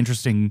of really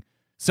interesting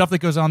stuff that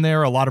goes on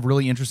there, a lot of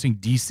really interesting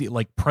DC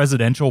like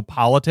presidential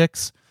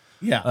politics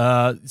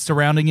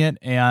surrounding it.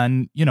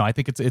 And I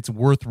think it's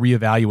worth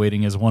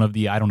reevaluating as one of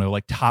the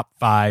top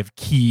 5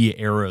 key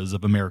eras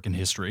of American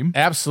history.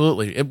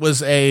 Absolutely. It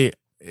was like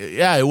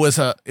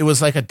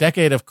a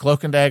decade of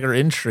cloak and dagger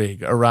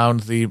intrigue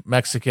around the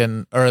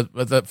Mexican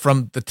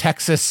from the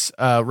Texas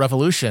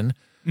Revolution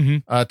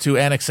to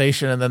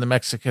annexation and then the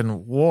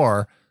Mexican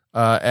War,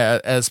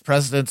 as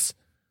presidents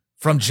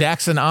from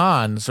Jackson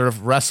on sort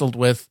of wrestled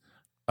with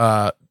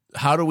how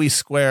do we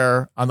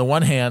square, on the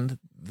one hand,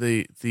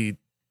 the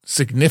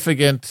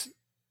significant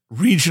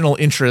regional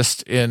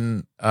interest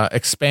in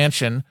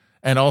expansion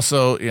and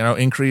also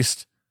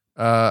increased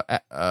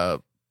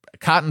cotton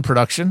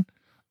production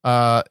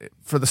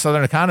for the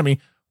Southern economy,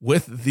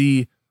 with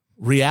the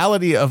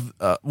reality of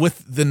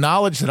with the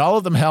knowledge that all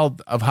of them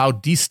held of how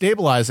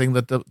destabilizing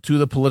to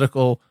the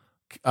political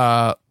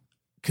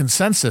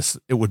consensus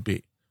it would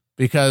be.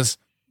 Because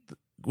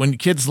when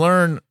kids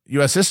learn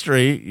U.S.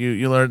 history,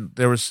 you learn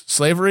there was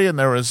slavery and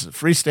there was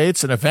free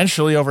states, and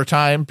eventually over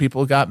time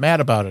people got mad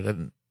about it.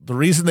 And the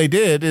reason they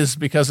did is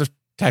because of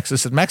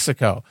Texas and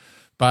Mexico,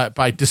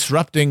 by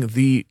disrupting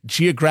the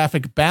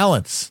geographic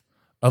balance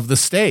of the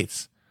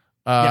states.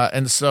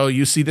 And so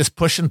you see this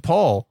push and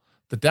pull.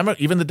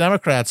 Even the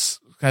Democrats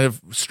kind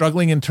of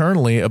struggling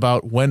internally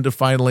about when to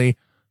finally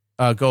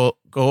go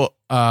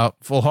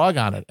full hog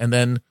on it. And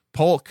then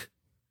Polk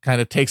kind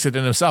of takes it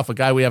in himself, a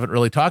guy we haven't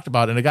really talked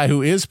about, and a guy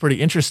who is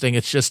pretty interesting.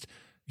 It's just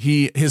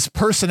his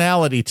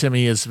personality to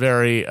me is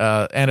very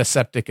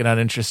antiseptic and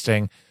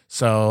uninteresting.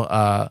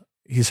 So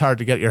he's hard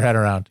to get your head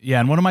around. Yeah,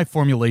 and one of my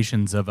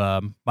formulations of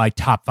my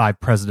top 5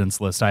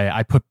 presidents list,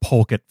 I put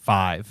Polk at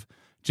 5,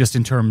 just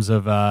in terms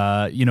of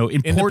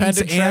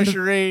importance and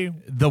treasury,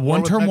 the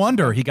one-term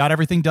wonder. He got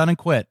everything done and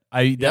quit.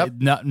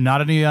 Not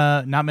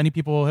many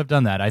people have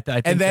done that. I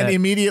think and then that,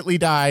 immediately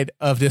died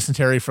of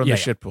dysentery from the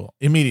shit pool.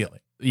 Immediately.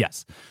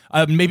 Yes.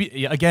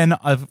 Maybe again,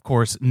 of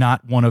course,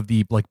 not one of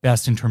the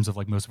best in terms of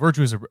most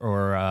virtuous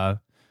or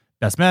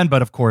best men,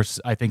 but of course,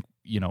 I think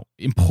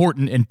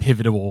important and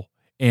pivotal.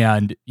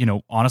 And,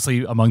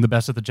 honestly, among the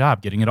best at the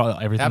job, getting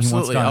everything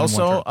absolutely. He wants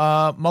done.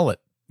 Also, mullet.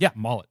 Yeah,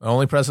 mullet. The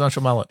only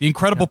presidential mullet. The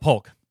incredible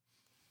Polk.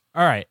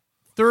 All right.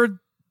 Third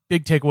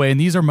big takeaway, and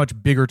these are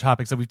much bigger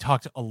topics that we've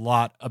talked a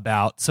lot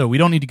about, so we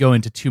don't need to go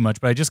into too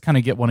much, but I just kind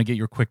of want to get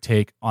your quick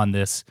take on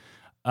this.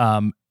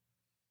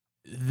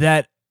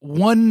 That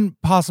one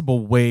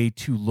possible way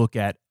to look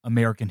at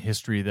American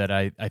history that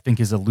I think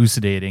is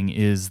elucidating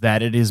is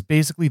that it is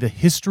basically the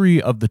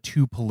history of the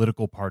two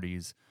political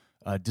parties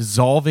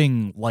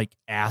dissolving like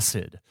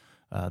acid,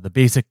 the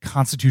basic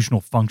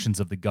constitutional functions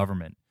of the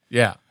government.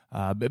 Yeah.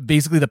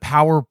 Basically, the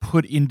power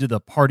put into the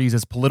parties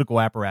as political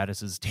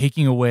apparatuses,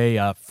 taking away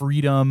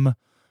freedom,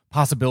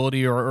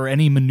 possibility, or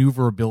any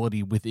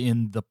maneuverability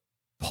within the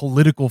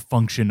political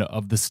function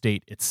of the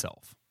state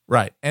itself.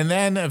 Right. And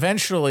then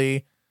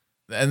eventually,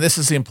 and this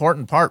is the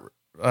important part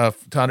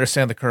to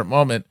understand the current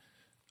moment,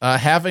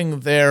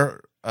 having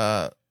their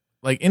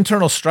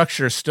internal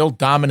structures still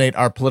dominate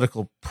our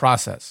political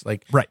process.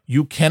 Right.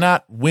 You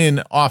cannot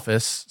win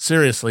office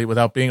seriously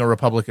without being a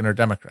Republican or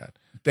Democrat.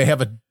 They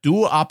have a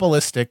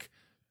duopolistic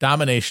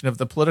domination of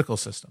the political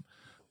system,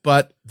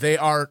 but they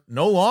are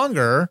no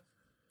longer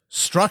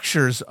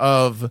structures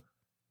of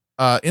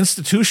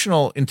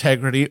institutional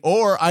integrity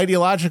or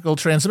ideological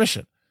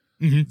transmission.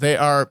 Mm-hmm. They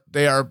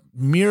are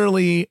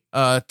merely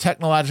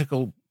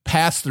technological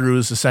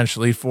pass-throughs,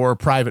 essentially, for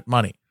private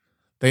money.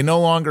 They no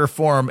longer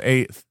form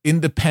a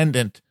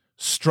independent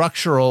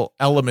structural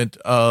element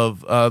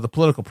of the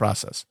political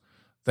process.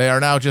 They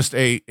are now just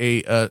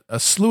a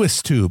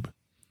sluice tube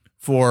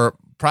for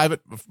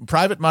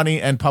private money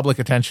and public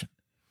attention,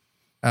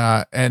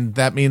 and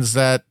that means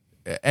that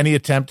any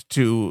attempt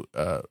to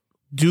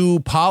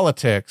do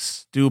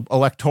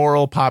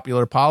electoral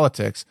popular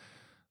politics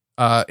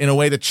in a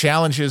way that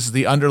challenges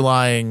the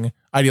underlying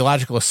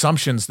ideological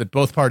assumptions that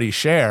both parties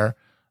share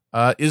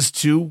is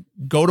to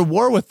go to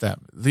war with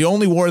them. The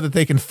only war that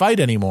they can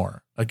fight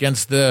anymore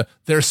against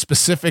their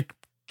specific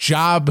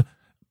job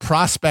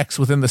prospects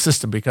within the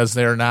system, because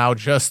they're now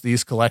just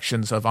these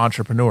collections of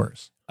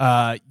entrepreneurs.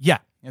 Yeah.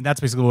 And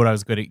that's basically what I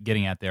was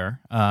getting at there.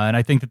 And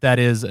I think that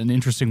is an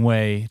interesting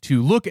way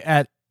to look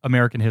at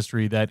American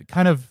history that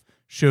kind of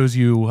shows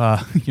you,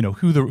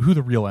 who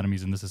the real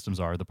enemies in the systems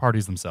are, the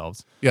parties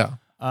themselves. Yeah.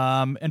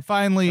 And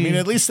finally,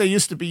 at least they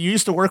used to be. You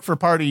used to work for a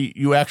party.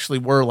 You actually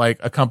were like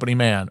a company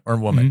man or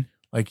woman.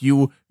 Mm-hmm. Like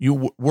you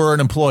were an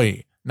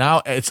employee.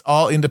 Now it's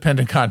all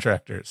independent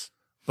contractors,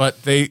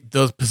 but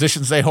those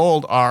positions they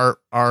hold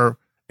are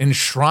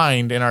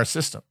enshrined in our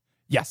system.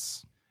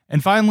 Yes.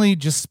 And finally,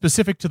 just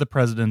specific to the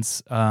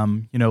presidents,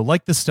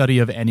 like the study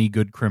of any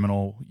good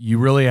criminal, you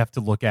really have to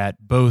look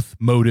at both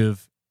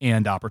motive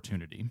and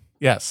opportunity.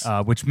 Yes.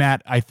 Which,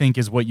 Matt, I think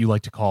is what you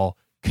like to call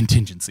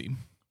contingency.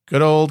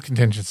 Good old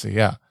contingency,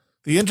 yeah.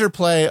 The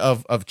interplay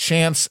of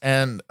chance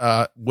and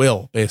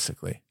will,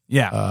 basically.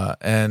 Yeah.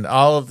 And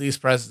all of these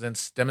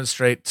presidents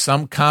demonstrate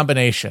some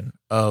combination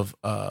of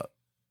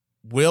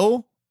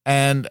will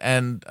and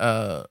then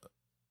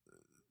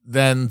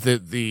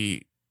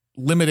the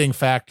limiting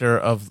factor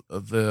of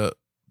the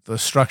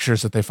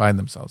structures that they find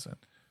themselves in.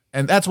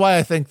 And that's why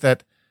I think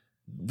that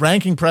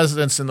ranking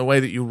presidents in the way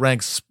that you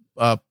rank,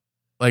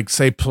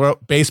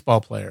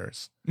 baseball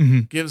players, mm-hmm.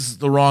 gives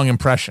the wrong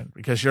impression,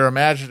 because you're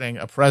imagining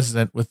a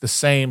president with the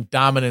same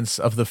dominance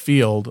of the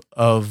field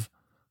of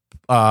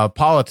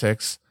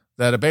politics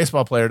that a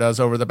baseball player does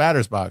over the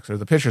batter's box or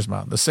the pitcher's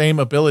mound. The same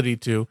ability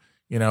to,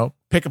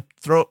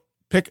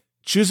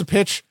 choose a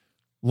pitch,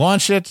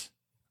 launch it,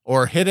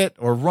 or hit it,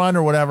 or run,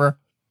 or whatever.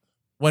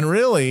 When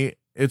really,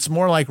 it's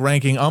more like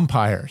ranking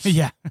umpires.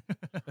 Yeah.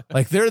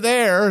 Like they're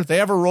there, they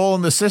have a role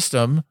in the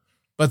system,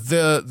 but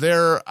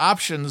their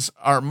options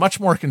are much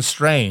more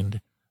constrained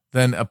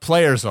than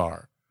players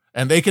are.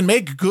 And they can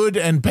make good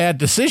and bad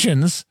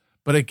decisions,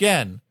 but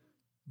again,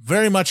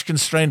 very much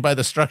constrained by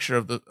the structure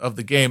of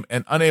the game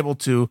and unable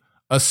to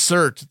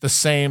assert the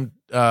same,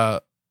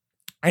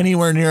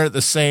 anywhere near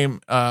the same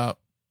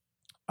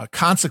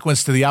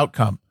consequence to the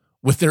outcome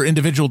with their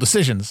individual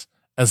decisions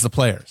as the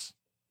players.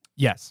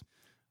 Yes.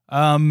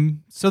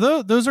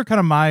 So those are kind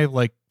of my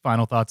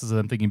final thoughts as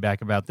I'm thinking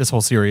back about this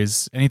whole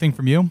series. Anything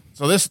from you?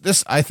 So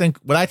this I think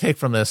what I take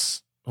from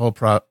this whole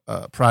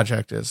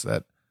project is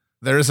that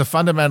there is a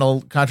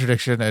fundamental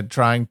contradiction in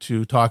trying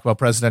to talk about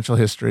presidential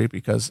history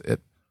because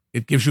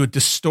it gives you a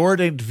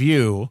distorted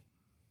view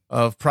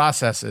of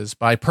processes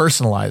by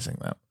personalizing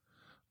them.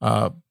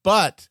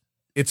 But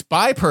it's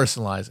by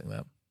personalizing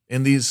them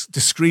in these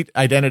discrete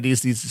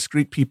identities, these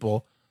discrete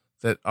people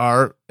that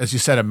are, as you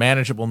said, a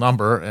manageable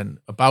number and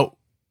about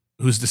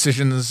whose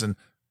decisions and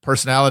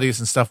personalities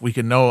and stuff we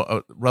can know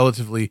a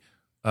relatively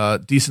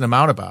decent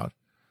amount about,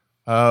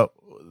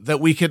 that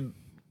we could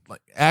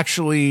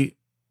actually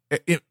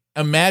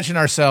imagine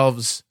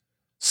ourselves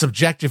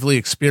subjectively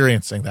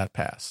experiencing that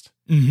past,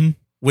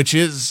 which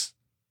is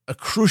a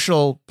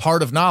crucial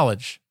part of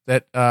knowledge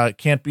that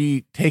can't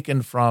be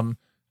taken from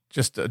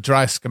just a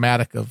dry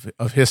schematic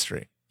of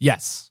history.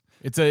 Yes.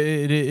 It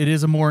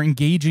is a more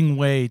engaging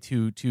way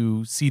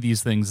to see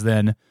these things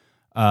than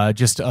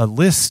just a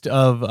list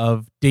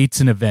of dates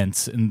and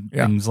events and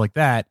things like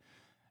that.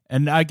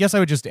 And I guess I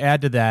would just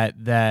add to that,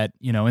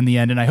 in the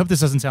end, and I hope this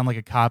doesn't sound like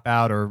a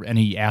cop-out or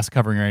any ass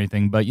covering or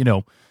anything, but,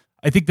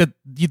 I think that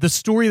the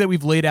story that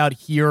we've laid out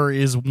here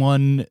is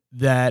one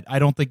that I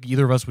don't think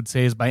either of us would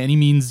say is by any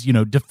means,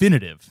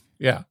 definitive.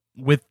 Yeah.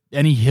 With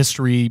any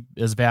history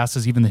as vast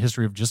as even the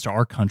history of just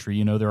our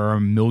country, there are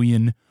a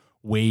million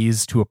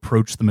ways to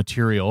approach the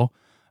material.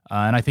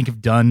 And I think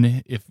if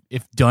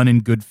done in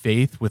good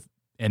faith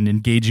and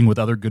engaging with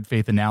other good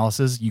faith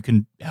analysis, you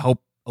can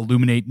help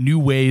illuminate new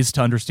ways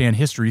to understand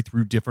history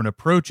through different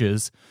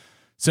approaches.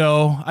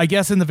 So I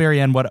guess in the very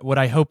end, what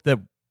I hope that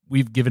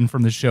we've given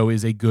from the show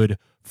is a good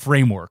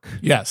framework.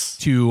 Yes.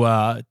 To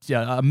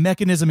a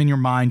mechanism in your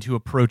mind to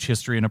approach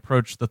history and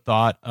approach the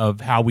thought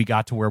of how we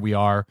got to where we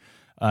are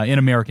in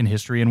American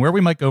history and where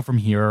we might go from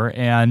here.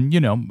 And,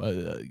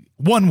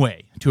 one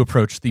way to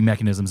approach the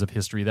mechanisms of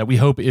history that we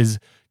hope is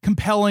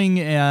compelling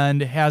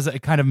and has a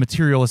kind of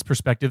materialist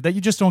perspective that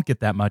you just don't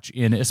get that much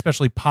in,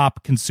 especially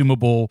pop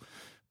consumable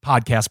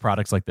podcast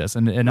products like this.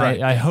 And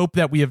right. I hope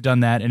that we have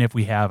done that. And if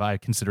we have, I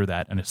consider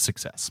that a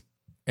success.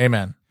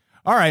 Amen.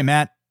 All right,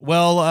 Matt.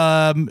 Well,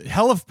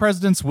 Hell of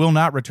Presidents will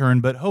not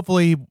return, but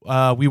hopefully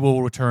we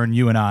will return,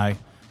 you and I,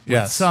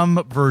 with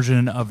some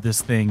version of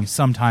this thing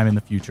sometime in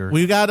the future.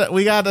 We got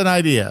an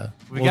idea.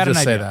 We'll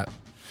just say that.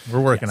 We're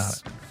working on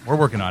it. We're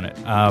working on it.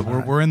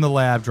 We're in the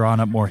lab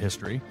drawing up more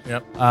history.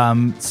 Yep.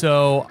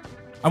 So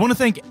I want to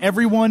thank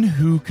everyone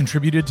who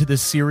contributed to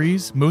this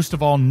series, most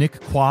of all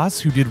Nick Quas,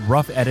 who did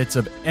rough edits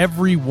of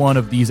every one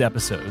of these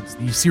episodes.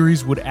 The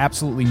series would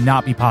absolutely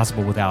not be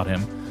possible without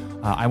him.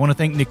 I want to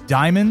thank Nick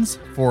Diamonds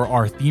for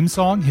our theme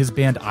song. His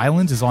band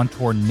Islands is on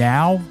tour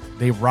now.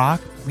 They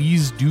rock.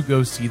 Please do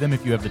go see them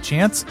if you have the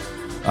chance.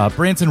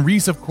 Branson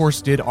Reese, of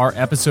course, did our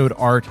episode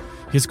art.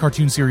 His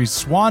cartoon series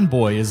Swan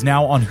Boy is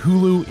now on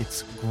Hulu.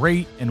 It's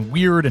great and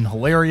weird and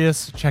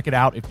hilarious. Check it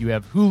out if you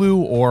have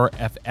Hulu or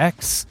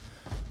FX.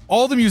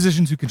 All the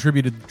musicians who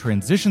contributed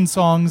transition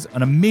songs,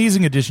 an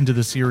amazing addition to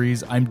the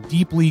series. I'm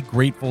deeply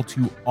grateful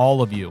to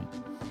all of you.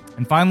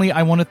 And finally,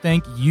 I want to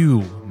thank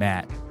you,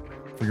 Matt,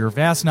 for your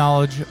vast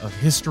knowledge of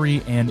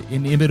history and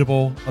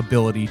inimitable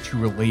ability to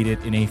relate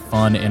it in a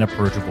fun and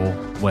approachable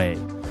way.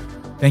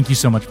 Thank you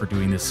so much for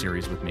doing this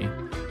series with me.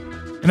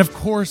 And of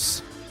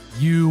course,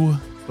 you,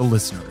 the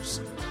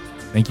listeners.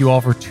 Thank you all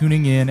for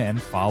tuning in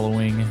and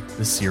following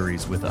the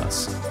series with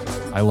us.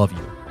 I love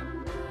you.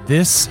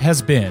 This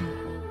has been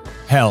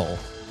Hell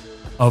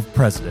of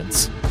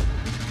Presidents.